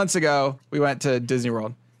a few months ago, we went to Disney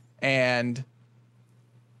World and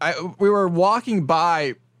we were walking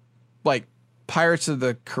by like Pirates of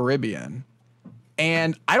the Caribbean.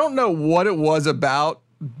 And I don't know what it was about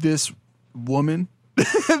this woman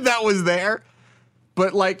that was there,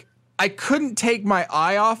 but like I couldn't take my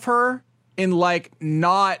eye off her in like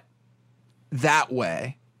not that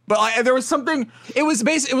way. But there was something, it was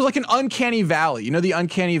like an uncanny valley. You know, the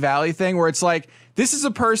uncanny valley thing where it's like, this is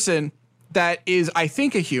a person that is, I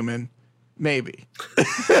think, a human, maybe.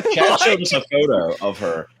 Chad showed us a photo of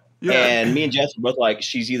her, Yeah. And me and Jess were both like,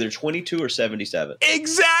 she's either 22 or 77.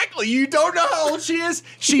 Exactly. You don't know how old she is.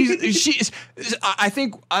 She's. I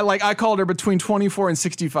think I called her between 24 and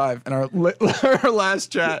 65 in our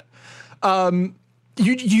last chat.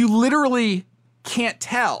 You literally can't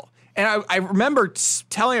tell. And I remember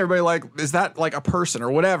telling everybody, like, is that like a person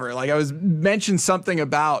or whatever? Like, I was mentioned something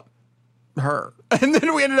about her, and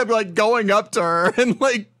then we ended up like going up to her and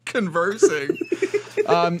like conversing.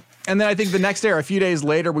 And then I think the next day or a few days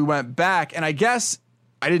later, we went back, and I guess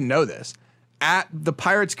I didn't know this. At the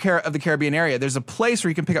Pirates of the Caribbean area, there's a place where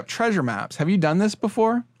you can pick up treasure maps. Have you done this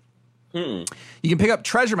before? You can pick up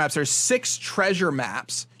treasure maps. There's 6 treasure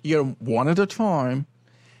maps. You get them one at a time,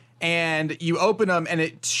 and you open them, and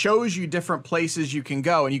it shows you different places you can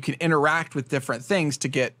go, and you can interact with different things to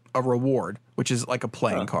get a reward, which is like a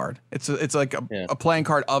playing card. It's like a playing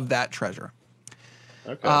card of that treasure.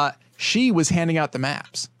 Okay. She was handing out the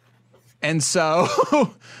maps. And so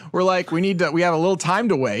we're like, we have a little time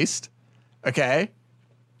to waste. Okay.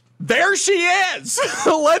 There she is.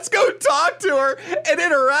 Let's go talk to her and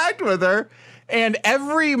interact with her. And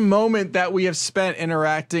every moment that we have spent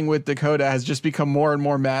interacting with Dakota has just become more and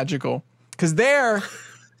more magical. Because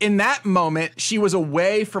in that moment, she was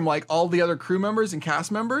away from like all the other crew members and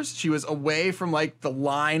cast members. She was away from like the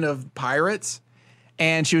line of pirates.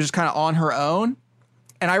 And she was just kind of on her own.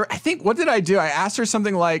 And I think, what did I do? I asked her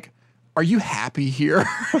something like, are you happy here?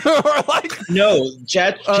 Or like, no,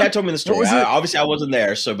 Chad told me the story. Obviously, I wasn't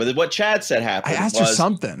there. But what Chad said happened. I asked her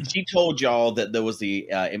something. She told y'all that there was the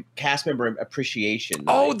cast member appreciation.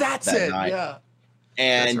 Oh, that's that it. night. Yeah.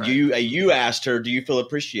 And right. you asked her, do you feel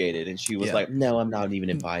appreciated? And she was like, no, I'm not even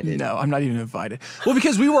invited. No, I'm not even invited. Well,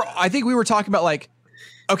 because I think we were talking about like,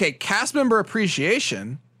 okay, cast member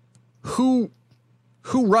appreciation. Who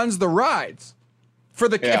runs the rides?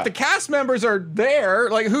 If the cast members are there,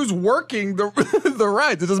 like who's working the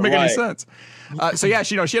rides? It doesn't make any sense. So yeah,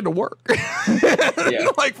 she had to work,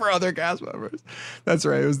 like for other cast members. That's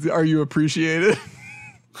right. It was are you appreciated?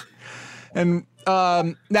 And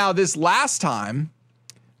now this last time,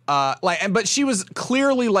 but she was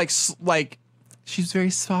clearly like she's very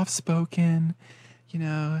soft spoken, you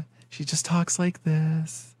know. She just talks like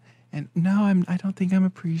this, and no, I don't think I'm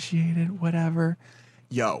appreciated. Whatever,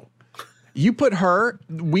 yo. You put her,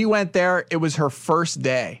 we went there, it was her first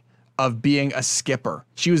day of being a skipper.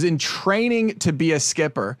 She was in training to be a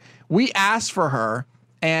skipper. We asked for her,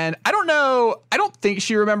 and I don't think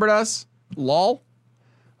she remembered us. Lol.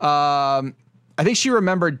 I think she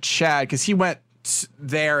remembered Chad, because he went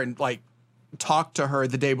there and like talked to her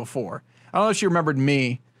the day before. I don't know if she remembered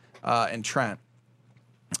me and Trent.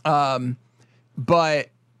 But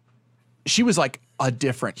she was like a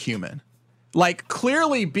different human. Like,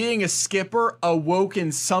 clearly being a skipper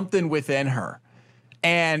awoken something within her.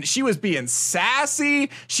 And she was being sassy.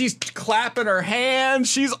 She's clapping her hands.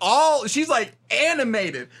 She's like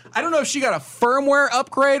animated. I don't know if she got a firmware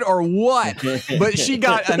upgrade or what, but she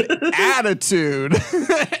got an attitude.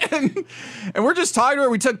 and we're just talking to her.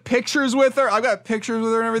 We took pictures with her. I've got pictures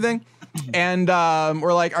with her and everything. And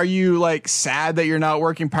we're like, are you like sad that you're not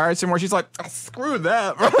working Pirates anymore? She's like, oh, screw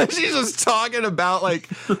that, bro. She's just talking about like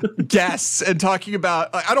guests and talking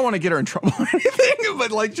about, like, I don't want to get her in trouble or anything,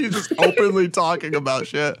 but like she's just openly talking about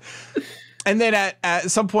shit. And then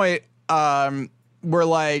at some point, we're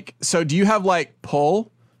like, so do you have like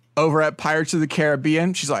pull over at Pirates of the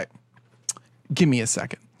Caribbean? She's like, give me a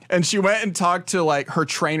second. And she went and talked to like her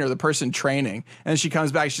trainer, the person training. And she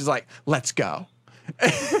comes back, she's like, let's go.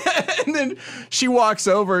 And then she walks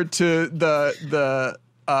over to well,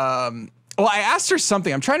 I asked her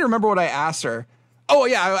something. I'm trying to remember what I asked her. Oh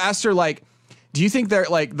yeah, I asked her like, do you think that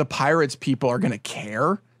like the Pirates people are gonna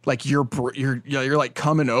care? Like you're like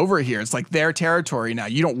coming over here. It's like their territory now.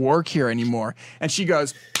 You don't work here anymore. And she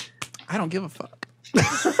goes, I don't give a fuck.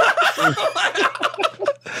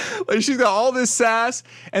 Like she's got all this sass,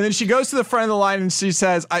 and then she goes to the front of the line and she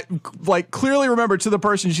says, I like clearly remember to the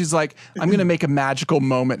person, she's like, I'm gonna make a magical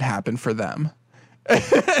moment happen for them.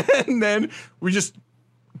 And then we just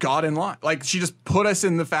got in line. Like she just put us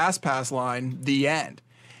in the fast pass line, the end.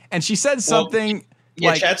 And she said something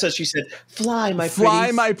like, Chad says, she said, fly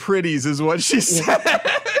my pretties is what she said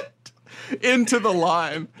into the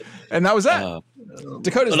line. And that was that.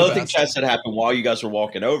 Dakota's another thing Chad said happened while you guys were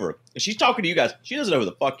walking over. She's talking to you guys. She doesn't know who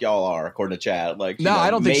the fuck y'all are, according to Chad. Like, no,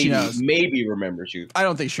 I don't think she knows. Maybe remembers you. I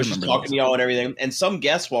don't think she remembers. She's talking to y'all and everything. And some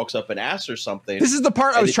guest walks up and asks her something. This is the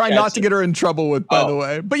part I was trying not to get her in trouble with, by the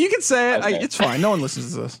way. But you can say it. Okay. It's fine. No one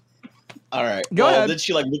listens to this. All right. Go ahead. Then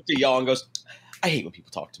she like looked at y'all and goes, I hate when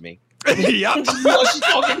people talk to me. Yep. She's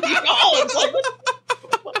talking to y'all. It's like,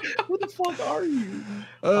 who the fuck are you?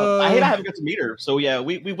 I hate I haven't got to meet her. So yeah,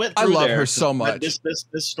 we went I through love there. her so much. This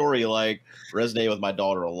story like resonated with my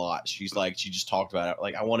daughter a lot. She just talked about it.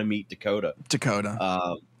 Like, I want to meet Dakota.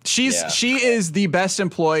 She is the best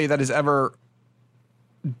employee that has ever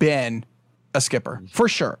been a skipper for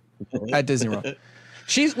sure at Disney World.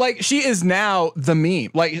 She is now the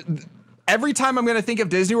meme. Like, every time I'm going to think of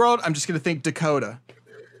Disney World, I'm just going to think Dakota.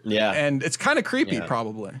 Yeah. And it's kind of creepy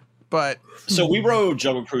probably. But so we rode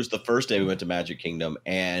Jungle Cruise the first day we went to Magic Kingdom,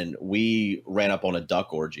 and we ran up on a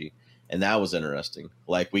duck orgy, and that was interesting.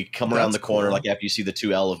 Like, we come around the corner, like after you see the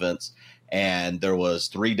 2 elephants, and there was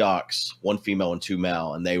 3 ducks, 1 female and 2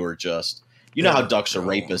 male, and they were just, you know how ducks are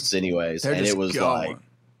rapists anyways, and it was like,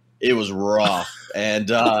 it was rough. And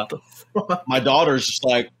my daughter's just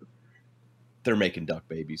like, they're making duck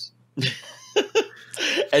babies.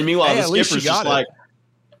 And meanwhile, the skipper's just like,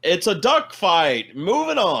 it's a duck fight.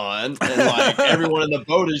 Moving on. And like everyone in the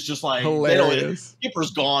boat is just like, skipper's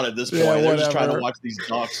gone at this point. They're just trying to watch these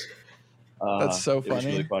ducks. That's so funny.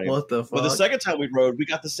 Really funny. What the fuck? But the second time we rode, we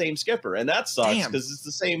got the same skipper, and that sucks because it's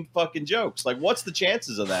the same fucking jokes. Like, what's the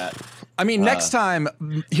chances of that? I mean, next time,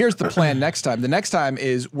 here's the plan. Next time, the next time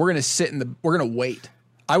is we're gonna wait.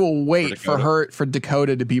 I will wait for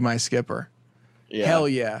Dakota to be my skipper. Yeah. Hell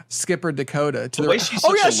yeah, Skipper Dakota.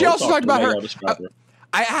 She also talked about her.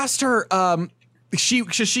 I asked her.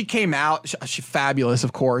 She came out. She's fabulous,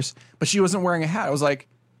 of course, but she wasn't wearing a hat. I was like,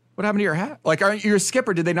 "What happened to your hat? Like, aren't you a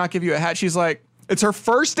skipper? Did they not give you a hat?" She's like, "It's her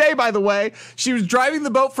first day, by the way. She was driving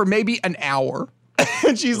the boat for maybe an hour,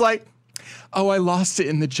 and she's like, oh, I lost it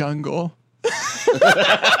in the jungle."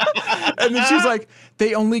 And then she's like,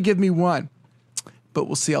 "They only give me one, but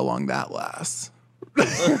we'll see how long that lasts."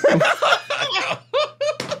 It's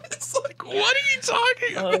like, what are you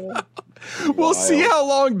talking about? We'll see how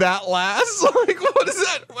long that lasts. Like, what is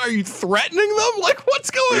that? Are you threatening them? Like, what's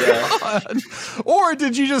going on? Or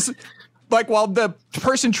did you just, like, while the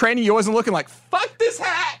person training you wasn't looking, like, fuck this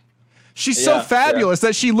hat? She's so fabulous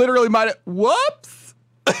that she literally might have, whoops.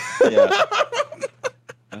 Yeah.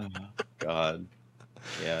 Oh, God.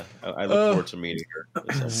 Yeah. I look forward to meeting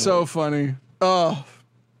her. So funny. Oh.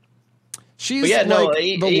 She's the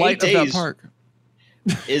light of that park.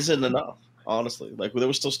 Isn't enough. Honestly, like, there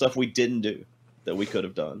was still stuff we didn't do that we could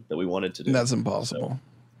have done that we wanted to do. That's impossible.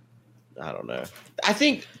 So, I don't know. I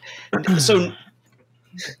think so.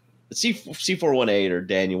 C418 or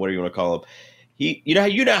Daniel, whatever you want to call him. You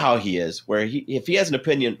know how he is. Where if he has an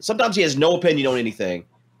opinion, sometimes he has no opinion on anything,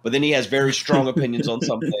 but then he has very strong opinions on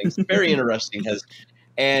some things. Very interesting.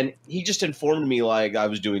 And he just informed me like I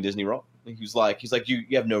was doing Disney wrong. He's like you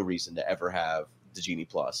have no reason to ever have the Genie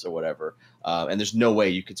Plus or whatever, and there's no way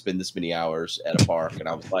you could spend this many hours at a park. And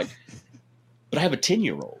I was like, but I have a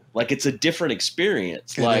 10-year-old. Like, it's a different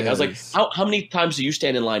experience. Like, I was like, how many times do you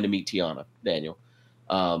stand in line to meet Tiana, Daniel?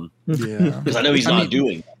 Because I know he's not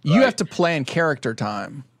doing that, right? You have to plan character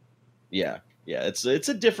time. Yeah. It's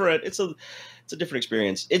a different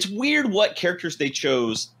experience. It's weird what characters they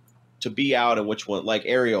chose to be out and which one. Like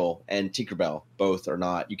Ariel and Tinkerbell, both are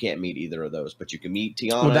not. You can't meet either of those, but you can meet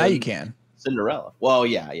Tiana. Well, now you can. Cinderella. Well,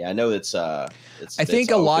 yeah. I know it's. I think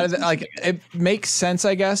a lot of it makes sense,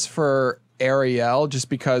 I guess, for Ariel just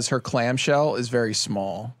because her clamshell is very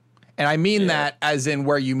small, and I mean that as in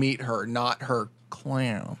where you meet her, not her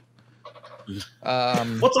clam.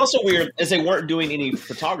 What's also weird is they weren't doing any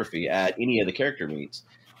photography at any of the character meets.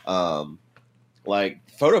 Like,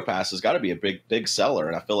 PhotoPass has got to be a big seller,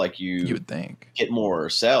 and I feel like you would think get more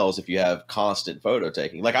sales if you have constant photo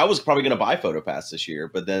taking. Like, I was probably going to buy PhotoPass this year,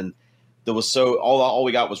 but then there was all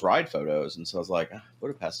we got was ride photos, and so I was like,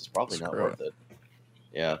 PhotoPass is probably not worth it.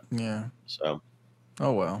 Yeah. So.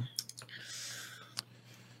 Oh well.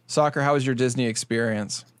 Soccer, how was your Disney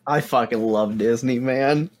experience? I fucking love Disney,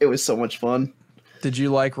 man. It was so much fun. Did you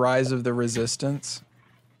like Rise of the Resistance?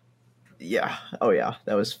 Yeah. Oh yeah,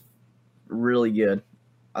 that was really good.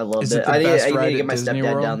 I loved it. I need to get my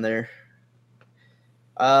stepdad down there.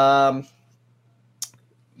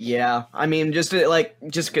 Yeah. I mean, just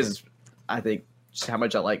because I think just how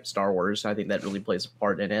much I like Star Wars, I think that really plays a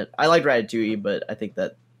part in it. I like Ratatouille, but I think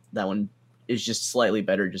that one is just slightly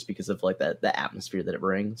better just because of like the atmosphere that it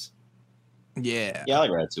brings. Yeah. Yeah, I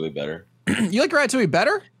like Ratatouille better. You like Ratatouille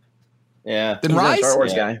better? Yeah. Than Rise? Star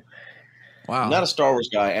Wars guy. Wow. I'm not a Star Wars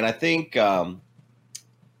guy, and I think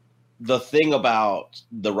the thing about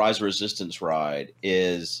the Rise of Resistance ride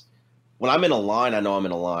is when I'm in a line, I know I'm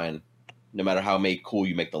in a line, no matter how cool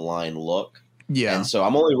you make the line look. Yeah. And so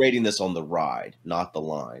I'm only rating this on the ride, not the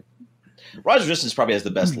line. Rise of Resistance probably has the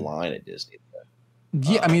best line at Disney.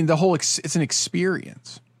 Yeah, I mean, it's an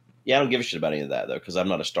experience. Yeah, I don't give a shit about any of that, though, because I'm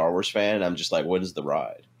not a Star Wars fan. I'm just like, what is the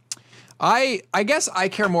ride? I guess I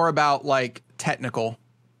care more about like technical.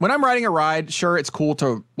 When I'm riding a ride, sure, it's cool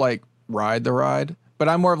to like ride the ride, but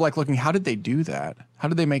I'm more of like looking, how did they do that? How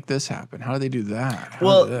did they make this happen? How did they do that? How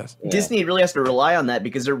Well, did this? Disney really has to rely on that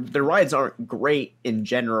because their rides aren't great in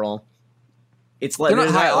general. It's like They're not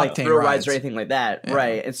there's not like high-octane thrill rides rides. or anything like that, Yeah.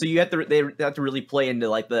 right? And so you have to they have to really play into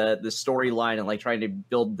like the storyline and like trying to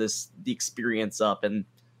build the experience up and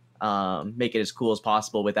make it as cool as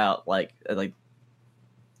possible without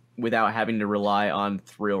without having to rely on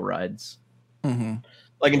thrill rides. Mm-hmm.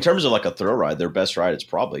 Like in terms of like a thrill ride, their best ride is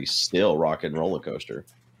probably still Rock and Roller Coaster.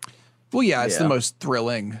 Well, yeah, it's the Yeah. most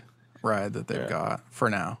thrilling ride that they've got for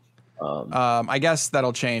now. Um, I guess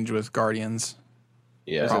that'll change with Guardians.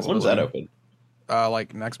 yeah, probably. when's that open?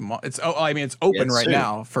 Like next month. It's it's open Yeah, right soon.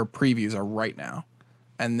 now for previews are right now,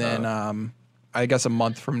 and then I guess a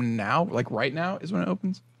month from now, like right now, is when it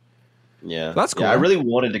opens. Yeah, That's cool. Yeah, I really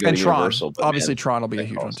wanted to go And to Tron, Universal, but obviously, man, Tron will be a that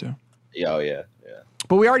huge one costs. too. Yeah, oh yeah, yeah,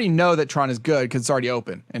 But we already know that Tron is good because it's already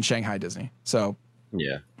open in Shanghai Disney, so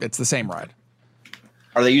yeah. it's the same ride.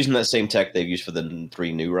 Are they using that same tech they've used for the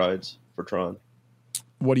 3 new rides for Tron?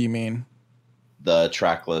 What do you mean? The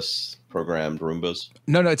trackless programmed Roombas.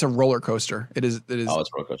 No, it's a roller coaster. It is. Oh, it's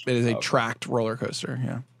roller coaster. It is a Oh, okay. tracked roller coaster.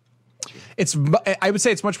 Yeah. I would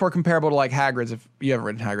say it's much more comparable to like Hagrid's if you haven't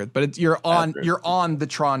ridden Hagrid's, but you're on Hagrid. the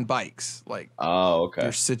Tron bikes, like Oh, okay.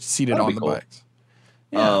 you're seated That'd on be the cool. bikes.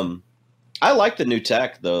 Yeah. I like the new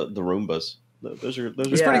tech, the Roombas. Those are It's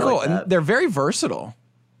Yeah, pretty I cool, like and that. they're very versatile.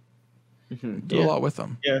 Mhm. Do a Yeah. lot with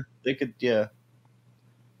them. Yeah, they could. Yeah,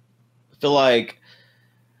 I feel like.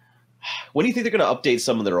 When do you think they're going to update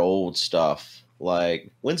some of their old stuff?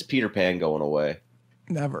 Like, when's Peter Pan going away?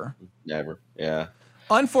 Never. Never. Yeah.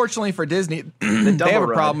 Unfortunately for Disney, they double have a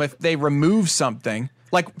ride. problem if they remove something.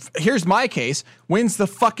 Like, here's my case. When's the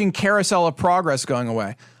fucking Carousel of Progress going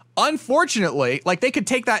away? Unfortunately, like they could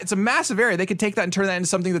take that. It's a massive area. They could take that and turn that into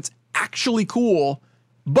something that's actually cool.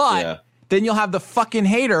 But Yeah. then you'll have the fucking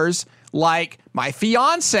haters like my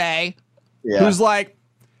fiance Yeah. who's like,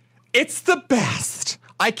 it's the best.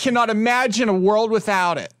 I cannot imagine a world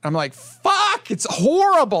without it. I'm like, fuck, it's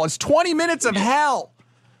horrible. It's 20 minutes of hell.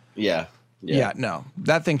 Yeah. Yeah, no.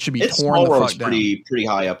 That thing should be It's torn Small the World's fuck down. pretty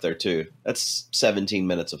high up there too. That's 17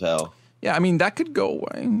 minutes of hell. Yeah, I mean, that could go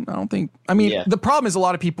away. I don't think. I mean, Yeah. the problem is a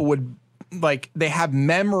lot of people would, like, they have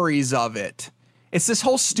memories of it. It's this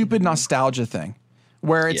whole stupid nostalgia thing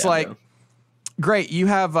where it's Yeah, I like, know. great, you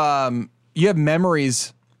have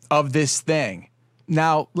memories of this thing.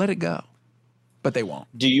 Now let it go. But they won't.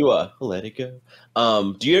 Do you let it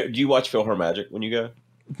go? Do you watch PhilharMagic when you go?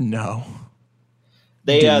 No.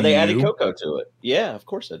 They Do they added you? Coco to it. Yeah, of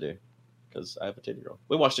course I do, because I have a 10-year-old.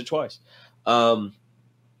 We watched it twice.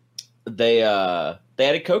 They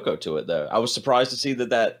added Coco to it though. I was surprised to see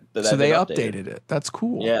that So they been updated it. That's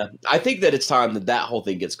cool. Yeah, I think that it's time that whole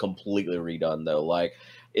thing gets completely redone though. Like,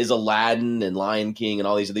 is Aladdin and Lion King and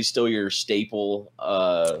all these, are these still your staple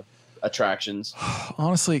attractions?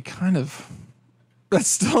 Honestly, kind of. That's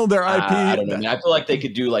still their IP. I don't know. Man. I feel like they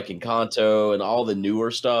could do like Encanto and all the newer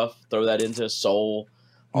stuff. Throw that into Soul,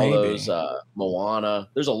 all Maybe. those Moana.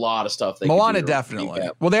 There's a lot of stuff. They could Moana do to definitely.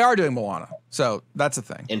 recap. Well, they are doing Moana, so that's a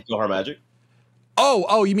thing. In PhilharMagic.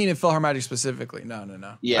 Oh, you mean in PhilharMagic specifically? No.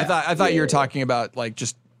 Yeah. I thought you were Yeah. talking about like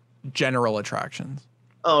just general attractions.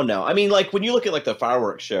 Oh no! I mean, like when you look at like the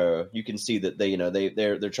fireworks show, you can see that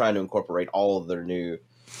they're trying to incorporate all of their new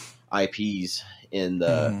IPs in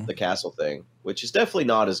the castle thing, which is definitely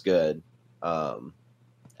not as good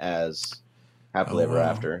as Happily Ever wow.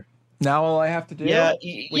 After. Now all I have to do, Yeah,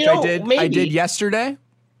 which I did. I did yesterday.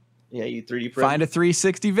 Yeah, you 3D print. Find a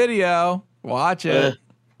 360 video, watch it.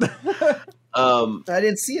 I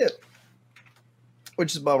didn't see it,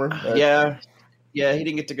 which is a bummer. but- Yeah, he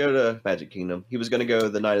didn't get to go to Magic Kingdom. He was going to go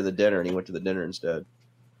the night of the dinner, and he went to the dinner instead.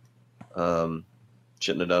 Shouldn't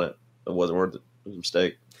have done it. It wasn't worth it. It was a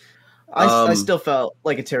mistake. I still felt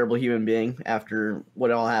like a terrible human being after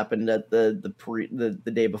what all happened at the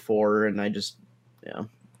day before, and I just,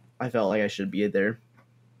 I felt like I should be there.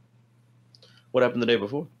 What happened the day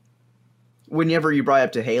before? Whenever you brought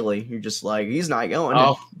up to Haley, you're just like, he's not going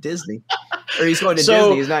Oh. to Disney, or he's going to So,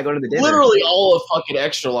 Disney. He's not going to the dinner. Literally all of fucking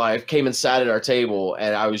Extra Life came and sat at our table,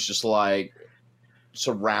 and I was just like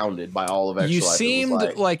surrounded by all of Extra You Life. It was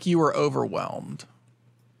seemed like you were overwhelmed.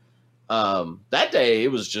 that day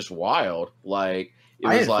it was just wild. Like it I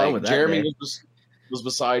was had fun like with that Jeremy day. was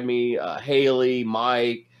beside me, Haley,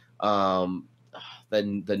 Mike, then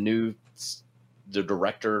the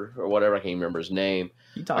director or whatever, I can't remember his name.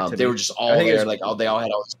 You talked to They me. were just all I think it there, was- like they all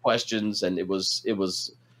had all these questions, and it was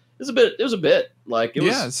a bit like it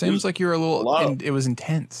was. It seems like you were a little. lot of- It was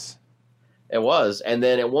intense. It was. And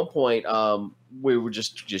then at one point, we were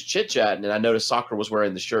just chit chatting, and I noticed Soccer was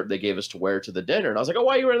wearing the shirt they gave us to wear to the dinner. And I was like, "Oh,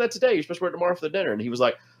 why are you wearing that today? You're supposed to wear it tomorrow for the dinner." And he was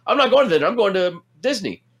like, "I'm not going to dinner. I'm going to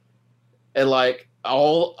Disney." And like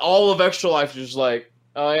all of Extra Life was just like,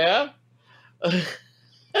 "Oh yeah."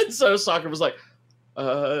 And so Soccer was like,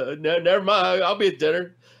 "No, never mind. I'll be at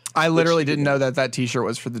dinner." I literally didn't know that T-shirt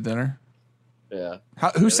was for the dinner. Yeah.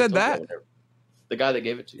 Who said that? The guy that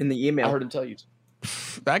gave it to you. In the email. I heard him tell you.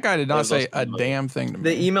 That guy did not say a damn thing to me.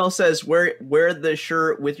 The email says wear the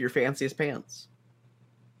shirt with your fanciest pants.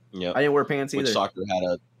 Yeah. I didn't wear pants either. Which Soccer had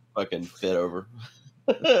a fucking fit over.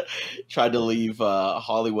 Tried to leave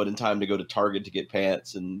Hollywood in time to go to Target to get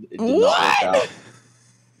pants, and it did not work out.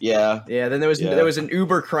 Yeah. Yeah, then there was an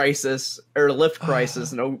Uber crisis or Lyft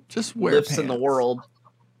crisis. No, just wear Lyfts pants in the world.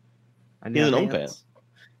 I He doesn't own pants.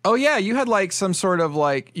 Oh yeah, you had like some sort of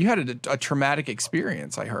like you had a traumatic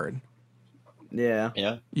experience. I heard. Yeah.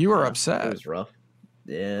 Yeah. You were upset. It was rough.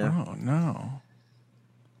 Yeah. Oh no.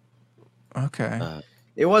 Okay.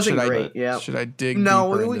 It wasn't Should I- great. Yeah. Should I dig?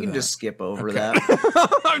 No, deeper we into can that? just skip over Okay.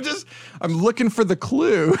 that. I'm looking for the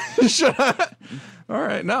clue. Should I? All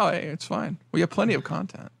right, no, hey, it's fine. We have plenty of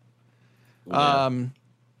content. Yeah.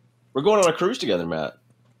 We're going on a cruise together, Matt.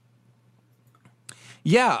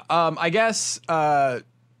 Yeah, I guess I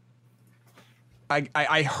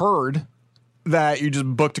heard that you just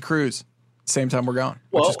booked a cruise same time we're going,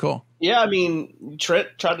 which is cool. Yeah, I mean, Trent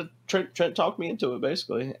talked me into it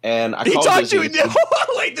basically, and I He called talked to Disney. you.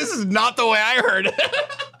 Wait, this is not the way I heard it.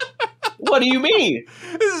 What do you mean?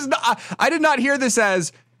 This is not. I did not hear this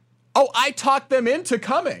as, oh, I talked them into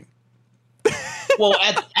coming. Well,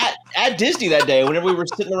 at Disney that day, whenever we were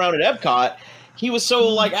sitting around at Epcot, he was so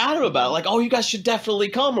like adamant about it, like, "Oh, you guys should definitely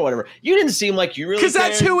come" or whatever. You didn't seem like you really Because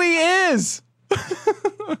that's cared. who he is.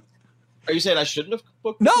 Are you saying I shouldn't have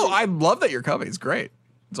booked? No, the cruise? I love that you're coming. It's great.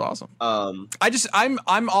 It's awesome.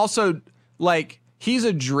 I'm also like, he's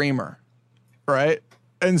a dreamer, right?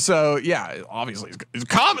 And so, yeah, obviously he's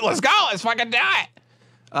coming. Let's go. Let's fucking do it.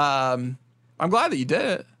 I'm glad that you did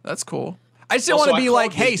it. That's cool. I just didn't want to be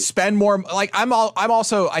like, hey, spend more. Like I'm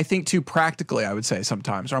also, I think too practically, I would say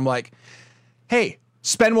sometimes, where I'm like, hey,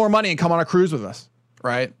 spend more money and come on a cruise with us.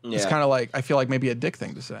 Right. Yeah. It's kind of like, I feel like maybe a dick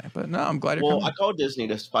thing to say, but no, I'm glad you're coming. I called Disney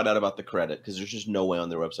to find out about the credit because there's just no way on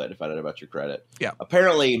their website to find out about your credit. Yeah.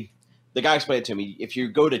 Apparently, the guy explained it to me. If you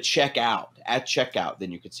go to checkout,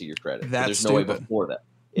 then you can see your credit. But That's there's no way stupid. before that.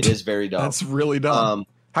 It is very dumb. That's really dumb.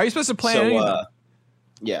 How are you supposed to plan anything?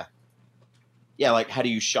 Yeah. Yeah, like how do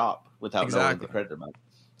you shop without knowing Exactly. the credit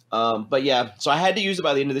amount? But yeah, so I had to use it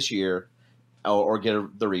by the end of this year or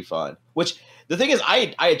get the refund. Which the thing is,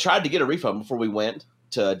 I had tried to get a refund before we went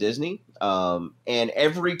to Disney. And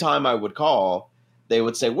every time I would call, they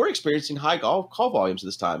would say, "We're experiencing high call volumes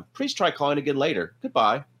this time. Please try calling again later.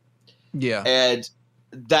 Goodbye." Yeah. And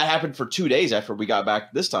that happened for 2 days after we got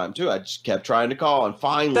back this time too. I just kept trying to call, and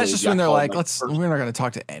finally, That's just I when they're called like, my we're not going to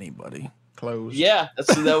talk to anybody. Close. Yeah,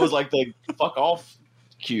 that was like the fuck off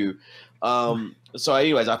cue. So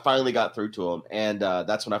anyways, I finally got through to them, and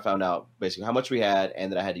that's when I found out basically how much we had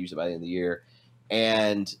and that I had to use it by the end of the year.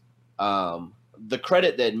 And the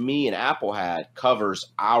credit that me and Apple had covers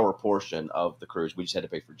our portion of the cruise. We just had to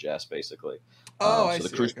pay for Jess basically. I so the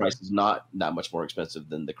see. cruise Okay. price is not that much more expensive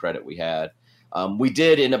than the credit we had. We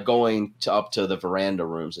did end up going up to the veranda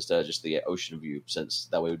rooms instead of just the ocean view, since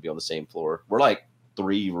that way we'd be on the same floor. We're like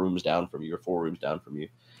 3 rooms down from you or 4 rooms down from you.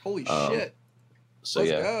 Holy shit. So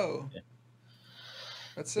Let's yeah. go. Yeah.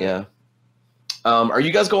 That's it. Yeah. Are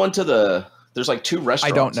you guys going to there's like 2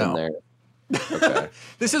 restaurants know. in there. Okay.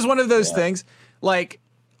 This is one of those Yeah. things. Like,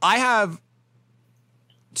 I have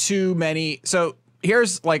too many. So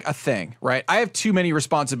here's like a thing, right? I have too many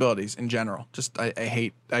responsibilities in general.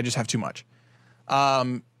 I just have too much.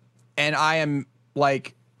 And I am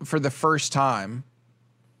like, for the first time,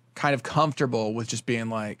 kind of comfortable with just being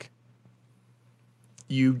like,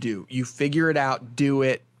 you figure it out, do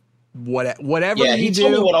it, whatever Yeah, you he do.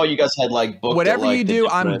 told me what all you guys had like booked. Whatever at, like, you the do,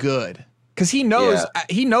 I'm different- good. Because he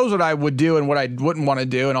knows what I would do and what I wouldn't want to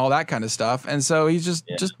do and all that kind of stuff. And so he's just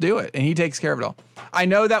do it. And he takes care of it all. I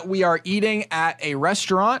know that we are eating at a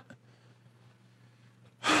restaurant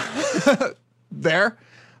there.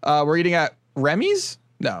 We're eating at Remy's?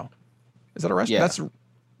 No. Is that a restaurant? Yeah. That's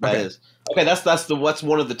That is. Okay, that's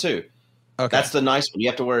one of the 2. okay. That's the nice one. You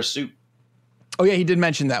have to wear a suit. Oh yeah, he did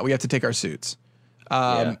mention that. We have to take our suits.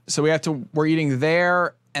 So we're eating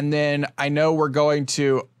there, and then I know we're going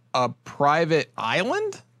to a private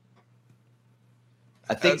island.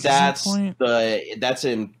 I think At some that's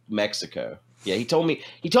in Mexico. Yeah, he told me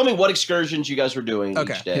what excursions you guys were doing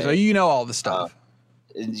each day. So you know all the stuff.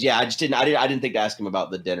 yeah, I didn't think to ask him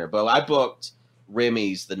about the dinner, but I booked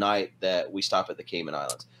Remy's the night that we stop at the Cayman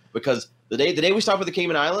Islands, because the day we stop at the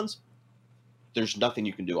Cayman Islands, there's nothing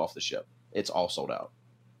you can do off the ship. It's all sold out.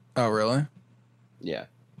 Oh, really? Yeah.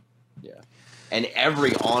 And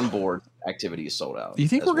every onboard activity is sold out. Do you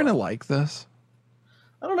think we're gonna like this?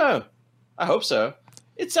 I don't know. I hope so.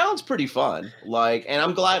 It sounds pretty fun. Like, and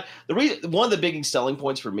I'm glad. One of the big selling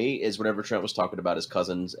points for me is whenever Trent was talking about his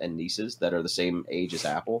cousins and nieces that are the same age as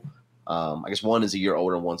Apple. I guess one is a year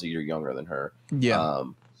older and one's a year younger than her. Yeah.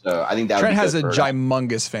 So I think that Trent would be has good a for her.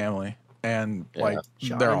 gymongous family, and like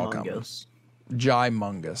they're all coming.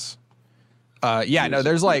 Gymongous. Yeah, no,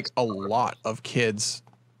 there's like a lot of kids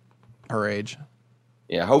her age.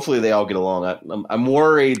 Yeah, hopefully they all get along. I'm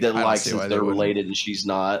worried that like since they're wouldn't. related and she's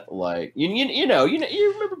not, like you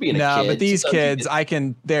remember being a kid. No, but these Sometimes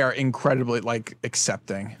kids, they are incredibly like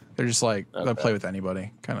accepting. They're just like they'll play with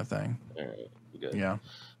anybody kind of thing. All right, good. Yeah.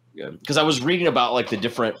 Good. Because I was reading about like the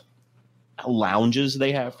different lounges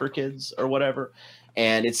they have for kids or whatever,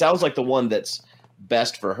 and it sounds like the one that's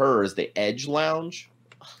best for her is the Edge Lounge.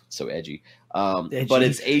 So edgy. But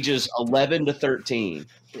it's ages 11 to 13.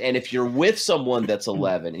 And if you're with someone that's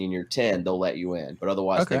 11 and you're 10, they'll let you in. But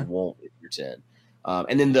otherwise, they won't if you're 10.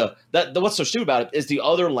 And then what's so stupid about it is the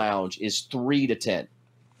other lounge is 3 to 10.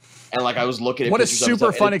 And like I was looking at what a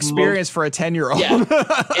super fun experience for a 10-year-old. Yeah,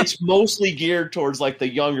 it's mostly geared towards like the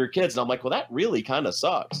younger kids. And I'm like, well, that really kind of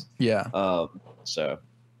sucks. Yeah. So,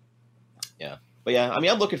 yeah. But yeah, I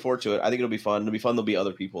mean, I'm looking forward to it. I think it'll be fun. It'll be fun. There'll be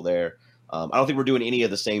other people there. I don't think we're doing any of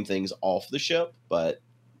the same things off the ship, but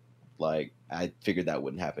like I figured that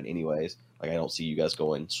wouldn't happen anyways. Like I don't see you guys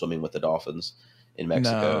going swimming with the dolphins in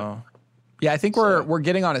Mexico. No. Yeah, I think we're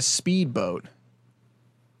getting on a speedboat.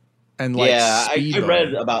 And like I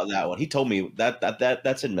read about that one. He told me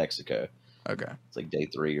that's in Mexico. Okay. It's like day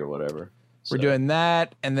 3 or whatever. We're doing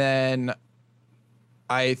that, and then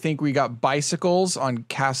I think we got bicycles on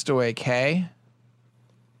Castaway Cay.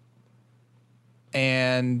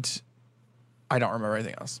 And I don't remember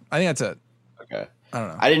anything else. I think that's it. Okay. I don't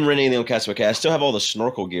know. I didn't rent anything on Castaway Cay. I still have all the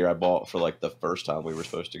snorkel gear I bought for like the first time we were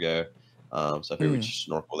supposed to go. So I figured we'd just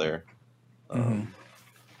snorkel there.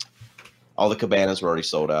 All the cabanas were already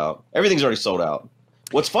sold out. Everything's already sold out.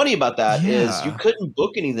 What's funny about that is you couldn't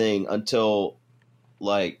book anything until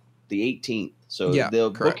like the 18th. So the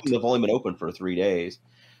booking have only been open for 3 days.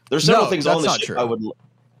 There's several things on the ship true. I would.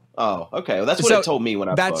 Oh, okay. Well, that's what it told me when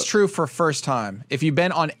I. That's true for first time. If you've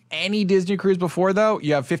been on any Disney cruise before, though,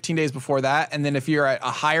 you have 15 days before that, and then if you're at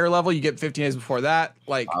a higher level, you get 15 days before that.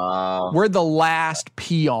 Like we're the last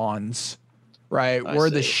peons, right? We're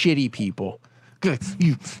the shitty people. Good.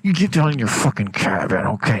 You get down in your fucking cabin,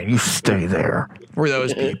 okay? You stay there. We're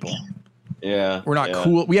those people. Yeah, we're not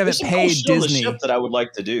cool. We haven't paid cool Disney. On the ship that I would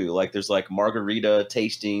like to do. Like, there's like margarita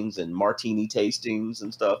tastings and martini tastings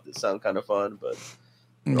and stuff that sound kind of fun, but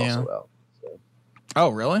they're all sold out. So. Oh,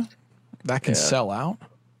 really? That can sell out?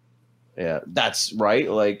 Yeah, that's right.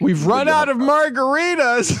 Like we've run out of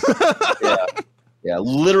margaritas. Yeah.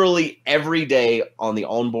 Literally every day on the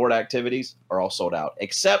onboard activities are all sold out,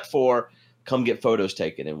 except for come get photos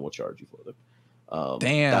taken and we'll charge you for them.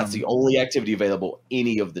 Damn, that's the only activity available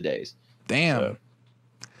any of the days. Damn. So.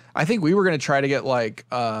 I think we were going to try to get like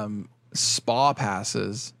spa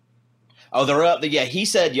passes. Oh, they're up. Yeah, he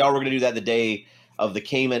said y'all were going to do that the day of the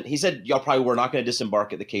Cayman. He said y'all probably were not going to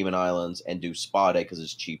disembark at the Cayman Islands and do spa day because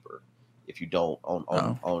it's cheaper if you don't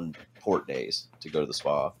on port days to go to the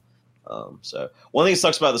spa. So one thing that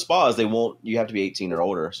sucks about the spa is you have to be 18 or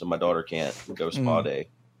older. So my daughter can't go spa day,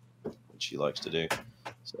 which she likes to do.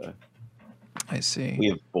 So. I see. We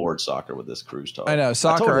have board soccer with this cruise talk. I know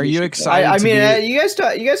soccer. Are you excited? You guys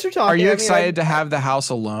are talking. Are you excited to have the house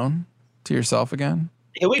alone to yourself again?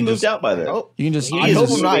 Yeah, we moved out by then. You can just. I hope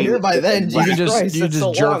I'm not here by then. You can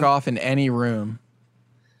just jerk off in any room.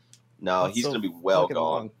 No, he's gonna be well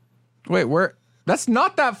gone. Wait, where? That's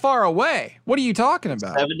not that far away. What are you talking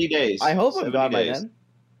about? 70 days. I hope I'm gone by then.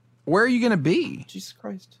 Where are you gonna be? Jesus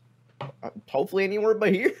Christ. Hopefully anywhere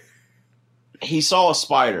but here. He saw a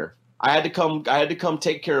spider. I had to come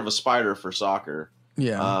take care of a spider for soccer.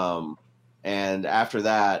 Yeah. And after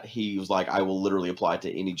that, he was like, I will literally apply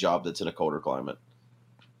to any job that's in a colder climate.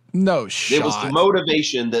 No shot. It was the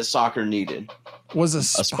motivation that soccer needed. Was a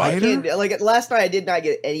spider? Like last night, I did not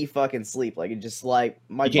get any fucking sleep. Like it just like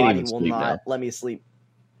my body will not let me sleep.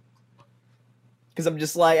 Because I'm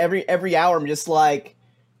just like every hour, I'm just like,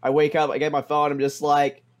 I wake up, I get my phone, I'm just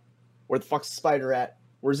like, where the fuck's the spider at?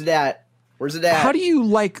 Where's it at? Where's it at? How do you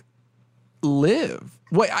like live?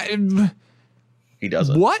 Wait, he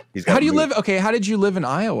doesn't. What? How do you live? Okay, how did you live in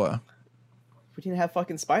Iowa? We didn't have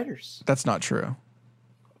fucking spiders. That's not true.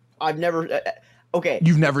 I've never. Okay.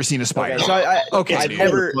 You've never seen a spider. Okay, so Okay, I've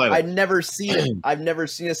dude. never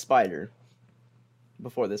seen a spider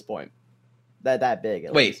before this point. That big.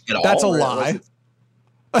 At Wait, least. at all? That's a Or it lie.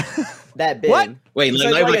 wasn't that big. What? Wait,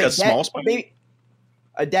 Besides, like a small spider? maybe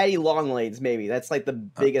a daddy long legs, maybe. That's like the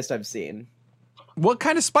biggest I've seen. What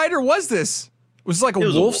kind of spider was this? Was it like a It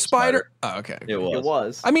was a wolf wolf spider? Oh, okay. It was. It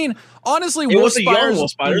was. I mean, honestly, It wolf was a young spiders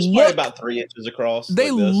wolf spider. It's look, probably about 3 inches across.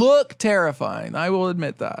 they like this. look terrifying. I will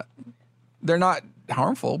admit that. They're not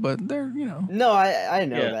harmful, but they're, you know. No, I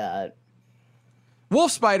know Yeah. that.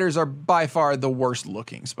 Wolf spiders are by far the worst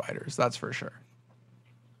looking spiders. That's for sure.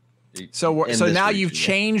 So In so this now region, you've yeah.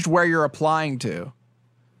 changed where you're applying to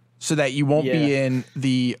so that you won't be Yeah. in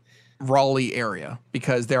the Raleigh area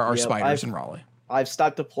because there are Yep, spiders in Raleigh. I've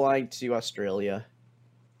stopped applying to Australia.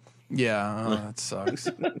 Yeah, that sucks.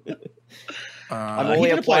 I'm He only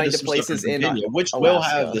can apply applying to some stuff places in Virginia, which will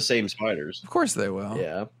Alaska. have the same spiders. Of course they will.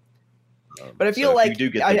 Yeah. But I So feel if like you do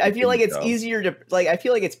get the I feel like Virginia it's job- easier to like. I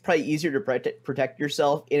feel like it's probably easier to protect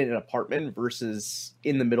yourself in an apartment versus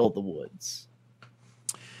in the middle of the woods.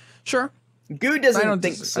 Sure. Goo I doesn't don't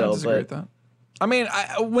think dis- I don't so, disagree with but that. I mean,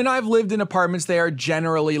 when I've lived in apartments, they are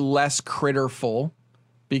generally less critterful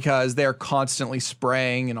because they're constantly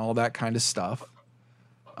spraying and all that kind of stuff.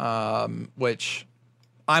 Which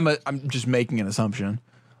I'm just making an assumption.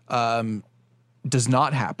 Does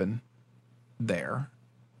not happen there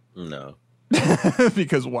No.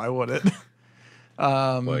 because why would it?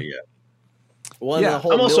 Well, yeah. one Yeah, of the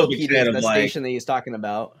whole I'm also a big millipede fan of, infestation that he's talking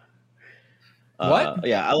about. What?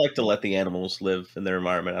 Yeah, I like to let the animals live in their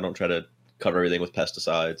environment. I don't try to cover everything with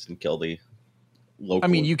pesticides and kill the local. I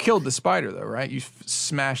mean, you killed the spider though, right? You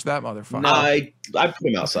smashed that motherfucker. No. I put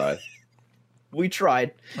him outside. We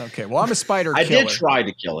tried. Okay, well, I'm a spider I killer. did try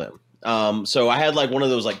to kill him. So I had like one of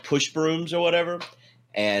those like push brooms or whatever,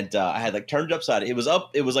 and I had like turned it upside. It was up.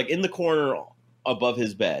 It was like in the corner above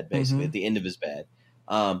his bed, basically Mhm. at the end of his bed.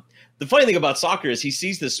 The funny thing about Soccer is he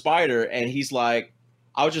sees this spider and he's like,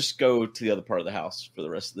 "I'll just go to the other part of the house for the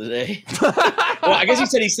rest of the day." Well, I guess he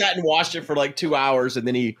said he sat and watched it for like 2 hours and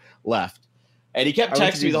then he left. And he kept I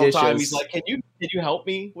went to texting me do the whole time. dishes. He's like, "Can you help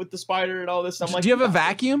me with the spider and all this?" I'm like, Do you have a "No."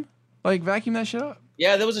 vacuum? Like vacuum that shit up?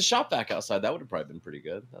 Yeah, there was a shop vac outside. That would have probably been pretty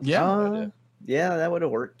good. That's Yeah. a good idea. Yeah, that would have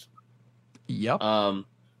worked. Yep.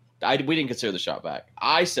 We didn't consider the shop vac.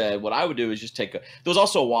 I said what I would do is just take a. There was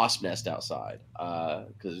also a wasp nest outside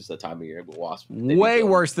because it's the time of year. But wasp Way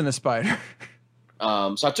worse than a spider.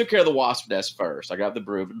 So I took care of the wasp nest first. I grabbed the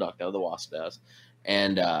broom and knocked out the wasp nest,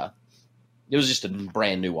 and it was just a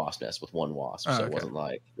brand new wasp nest with one wasp. Oh, So okay. it wasn't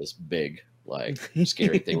like this big, like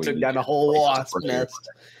scary thing. where Took you down need a whole to replace wasp it. nest.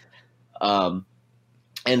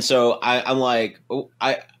 And so I'm like,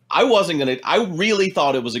 I wasn't gonna. I really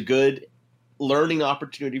thought it was a good learning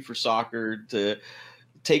opportunity for Soccer to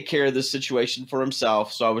take care of this situation for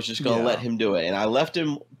himself. So I was just gonna Yeah. let him do it, and I left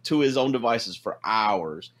him to his own devices for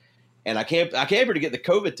hours. And I came here to get the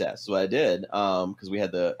COVID test. So I did because we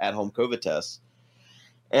had the at-home COVID test.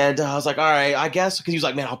 And I was like, all right, I guess, because he was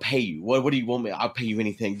like, man, I'll pay you. What do you want me? I'll pay you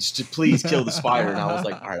anything. Just to please kill the spider. And I was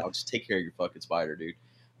like, all right, I'll just take care of your fucking spider, dude.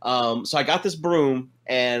 So I got this broom,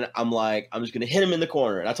 and I'm like, I'm just going to hit him in the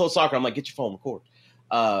corner. And I told Soccer, I'm like, get your phone, record.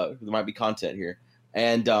 There might be content here.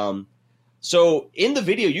 And so in the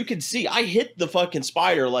video, you can see I hit the fucking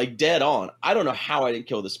spider like dead on. I don't know how I didn't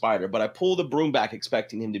kill the spider, but I pulled the broom back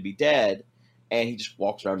expecting him to be dead, and he just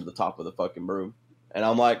walks around to the top of the fucking broom. And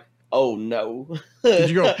I'm like, oh no. Did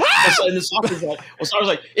you go? And the Soccer's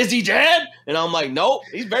like, is he dead? And I'm like, nope,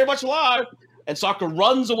 he's very much alive. And Soccer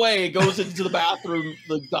runs away, goes into the bathroom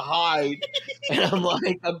to hide. And I'm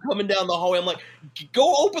like, I'm coming down the hallway. I'm like,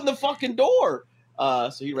 go open the fucking door.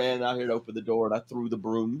 So he ran out here to open the door, and I threw the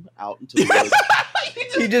broom out into the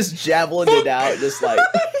woods. He just javelined it out, just like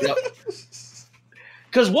Yep.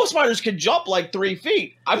 Because wolf spiders can jump like 3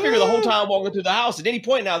 feet. I figure the whole time walking through the house, at any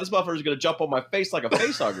point now, this motherfucker's going to jump on my face like a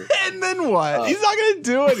face hugger. And then what? He's not gonna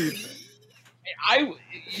do anything.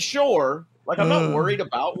 Sure. Like, I'm not worried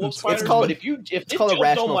about wolf It's spiders, called- but if it called a jumped on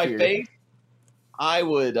rational my fear. face, I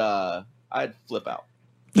would, I'd flip out.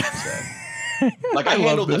 Like, I love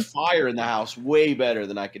handled the this. fire in the house way better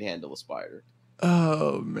than I could handle a spider.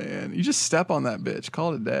 Oh man, you just step on that bitch.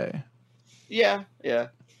 Call it a day. Yeah.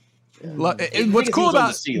 What's he cool was on the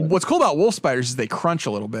about ceiling. wolf spiders is they crunch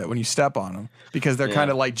a little bit when you step on them because they're Yeah.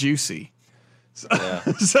 kind of like juicy. So, Yeah.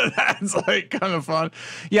 so that's like kind of fun.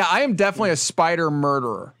 Yeah, I am definitely a spider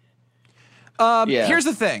murderer. Yeah. Here's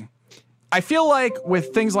the thing. I feel like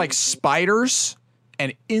with things like spiders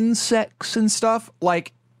and insects and stuff,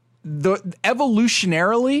 like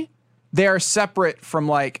evolutionarily, they are separate from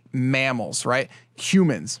like mammals, right?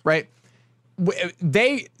 Humans, right?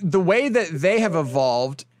 the way that they have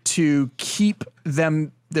evolved to keep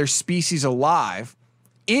their species alive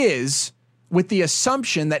is with the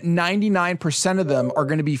assumption that 99% of them are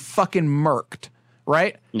going to be fucking murked,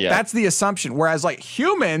 right? Yeah. That's the assumption. Whereas like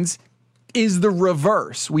humans is the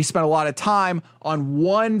reverse. We spend a lot of time on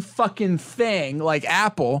one fucking thing like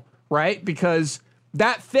Apple, right? Because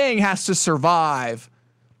that thing has to survive.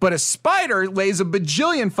 But a spider lays a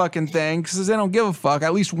bajillion fucking things because they don't give a fuck.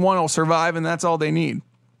 At least one will survive, and that's all they need.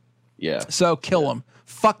 Yeah. So kill them.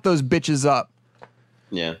 Fuck those bitches up.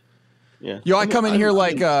 Yeah. Yeah. Yo, I come in here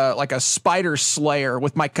like a spider slayer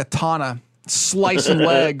with my katana, slicing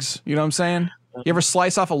legs. You know what I'm saying? You ever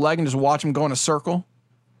slice off a leg and just watch them go in a circle?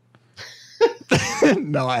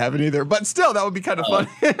 No, I haven't either. But still, that would be kind of fun.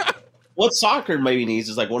 What soccer maybe needs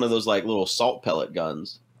is like one of those like little salt pellet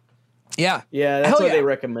guns. Yeah. Yeah, that's Hell what yeah. they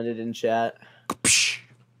recommended in chat.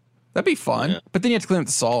 That'd be fun. Yeah. But then you have to clean up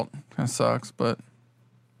the salt. Kind of sucks, but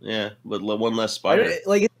Yeah, but one less spider.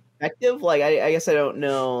 Like, it's effective? Like, I guess I don't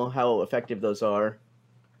know how effective those are.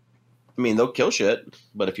 I mean, they'll kill shit,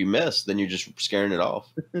 but if you miss, then you're just scaring it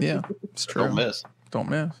off. yeah, it's true. Don't miss. Don't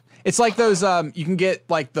miss. It's like those you can get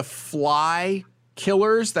like the fly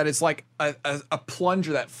killers that it's like a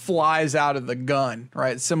plunger that flies out of the gun,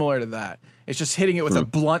 right? It's similar to that. It's just hitting it with a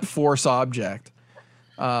blunt force object.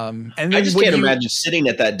 And then I just when can't you- imagine sitting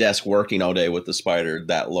at that desk working all day with the spider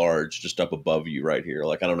that large just up above you right here.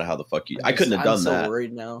 Like, I don't know how the fuck you. I couldn't have done I'm that. so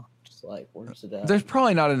worried now. Just like, where's it at? There's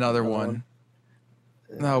probably not another one.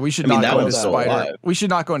 No, we should I mean, not that go into one's still spider. alive. We should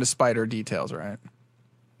not go into spider details, right?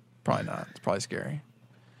 Probably not. It's probably scary.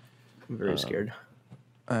 I'm very scared.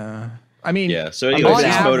 I mean, Yeah. So, on anyways, he's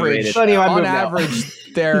average, motivated. So anyway, I'm on moving out.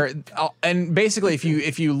 average, they're and basically,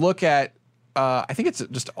 if you look at, I think it's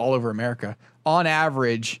just all over America. On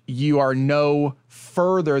average, you are no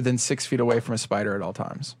further than 6 feet away from a spider at all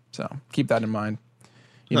times. So keep that in mind.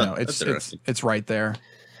 You Huh, know, that's it's interesting. it's right there,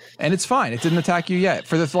 and it's fine. It didn't attack you yet.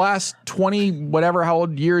 For the last 20 whatever how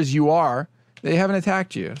old years you are, they haven't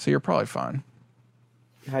attacked you, so you're probably fine.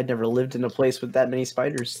 I'd never lived in a place with that many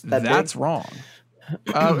spiders. That's wrong.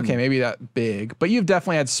 Okay, maybe that big, but you've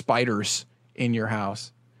definitely had spiders in your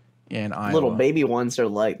house in Iowa. Little baby ones are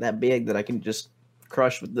like that big that I can just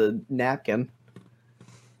crush with the napkin.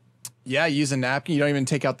 Yeah, use a napkin. You don't even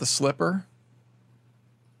take out the slipper.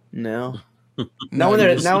 No. No, Not when you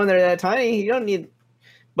they're just- not when they're that tiny. You don't need.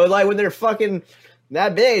 But like when they're fucking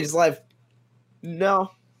that big, it's like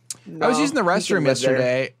no. I was using the you can restroom live there.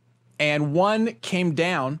 yesterday, and one came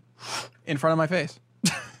down in front of my face.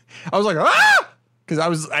 I was like, ah,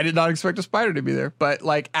 because I did not expect a spider to be there. But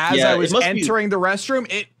like as Yeah, I it was must be- entering the restroom,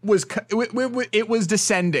 it was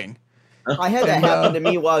descending. I had that happen to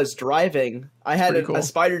me while I was driving. I had Pretty cool. a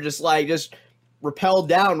spider just rappelled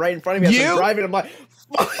down right in front of me as You? I'm driving. I'm like,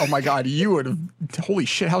 Oh my god, you would have! Holy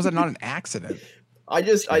shit! How's that not an accident? I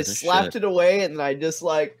Shit. slapped it away and I just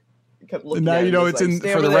kept looking. Now at it, you know just it's in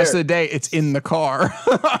 "Stay for the over rest of there." the day. It's in the car.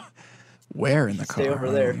 Where in the car? Stay over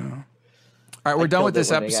I there. don't know. All right, we're I done with killed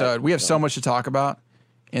this it when they got episode. We have so gone. much to talk about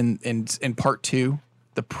in part 2,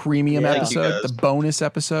 the premium Yeah. episode, Thank you, the guys. bonus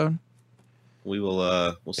episode. We will.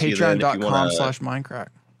 We'll see you then if you want Patreon.com/Minecraft.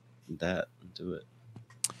 that. Do it.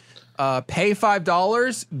 Pay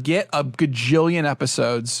 $5, get a gajillion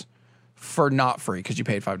episodes for not free because you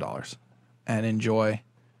paid $5, and enjoy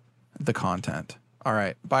the content. All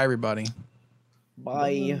right, bye everybody.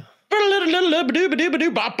 Bye.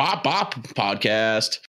 Podcast.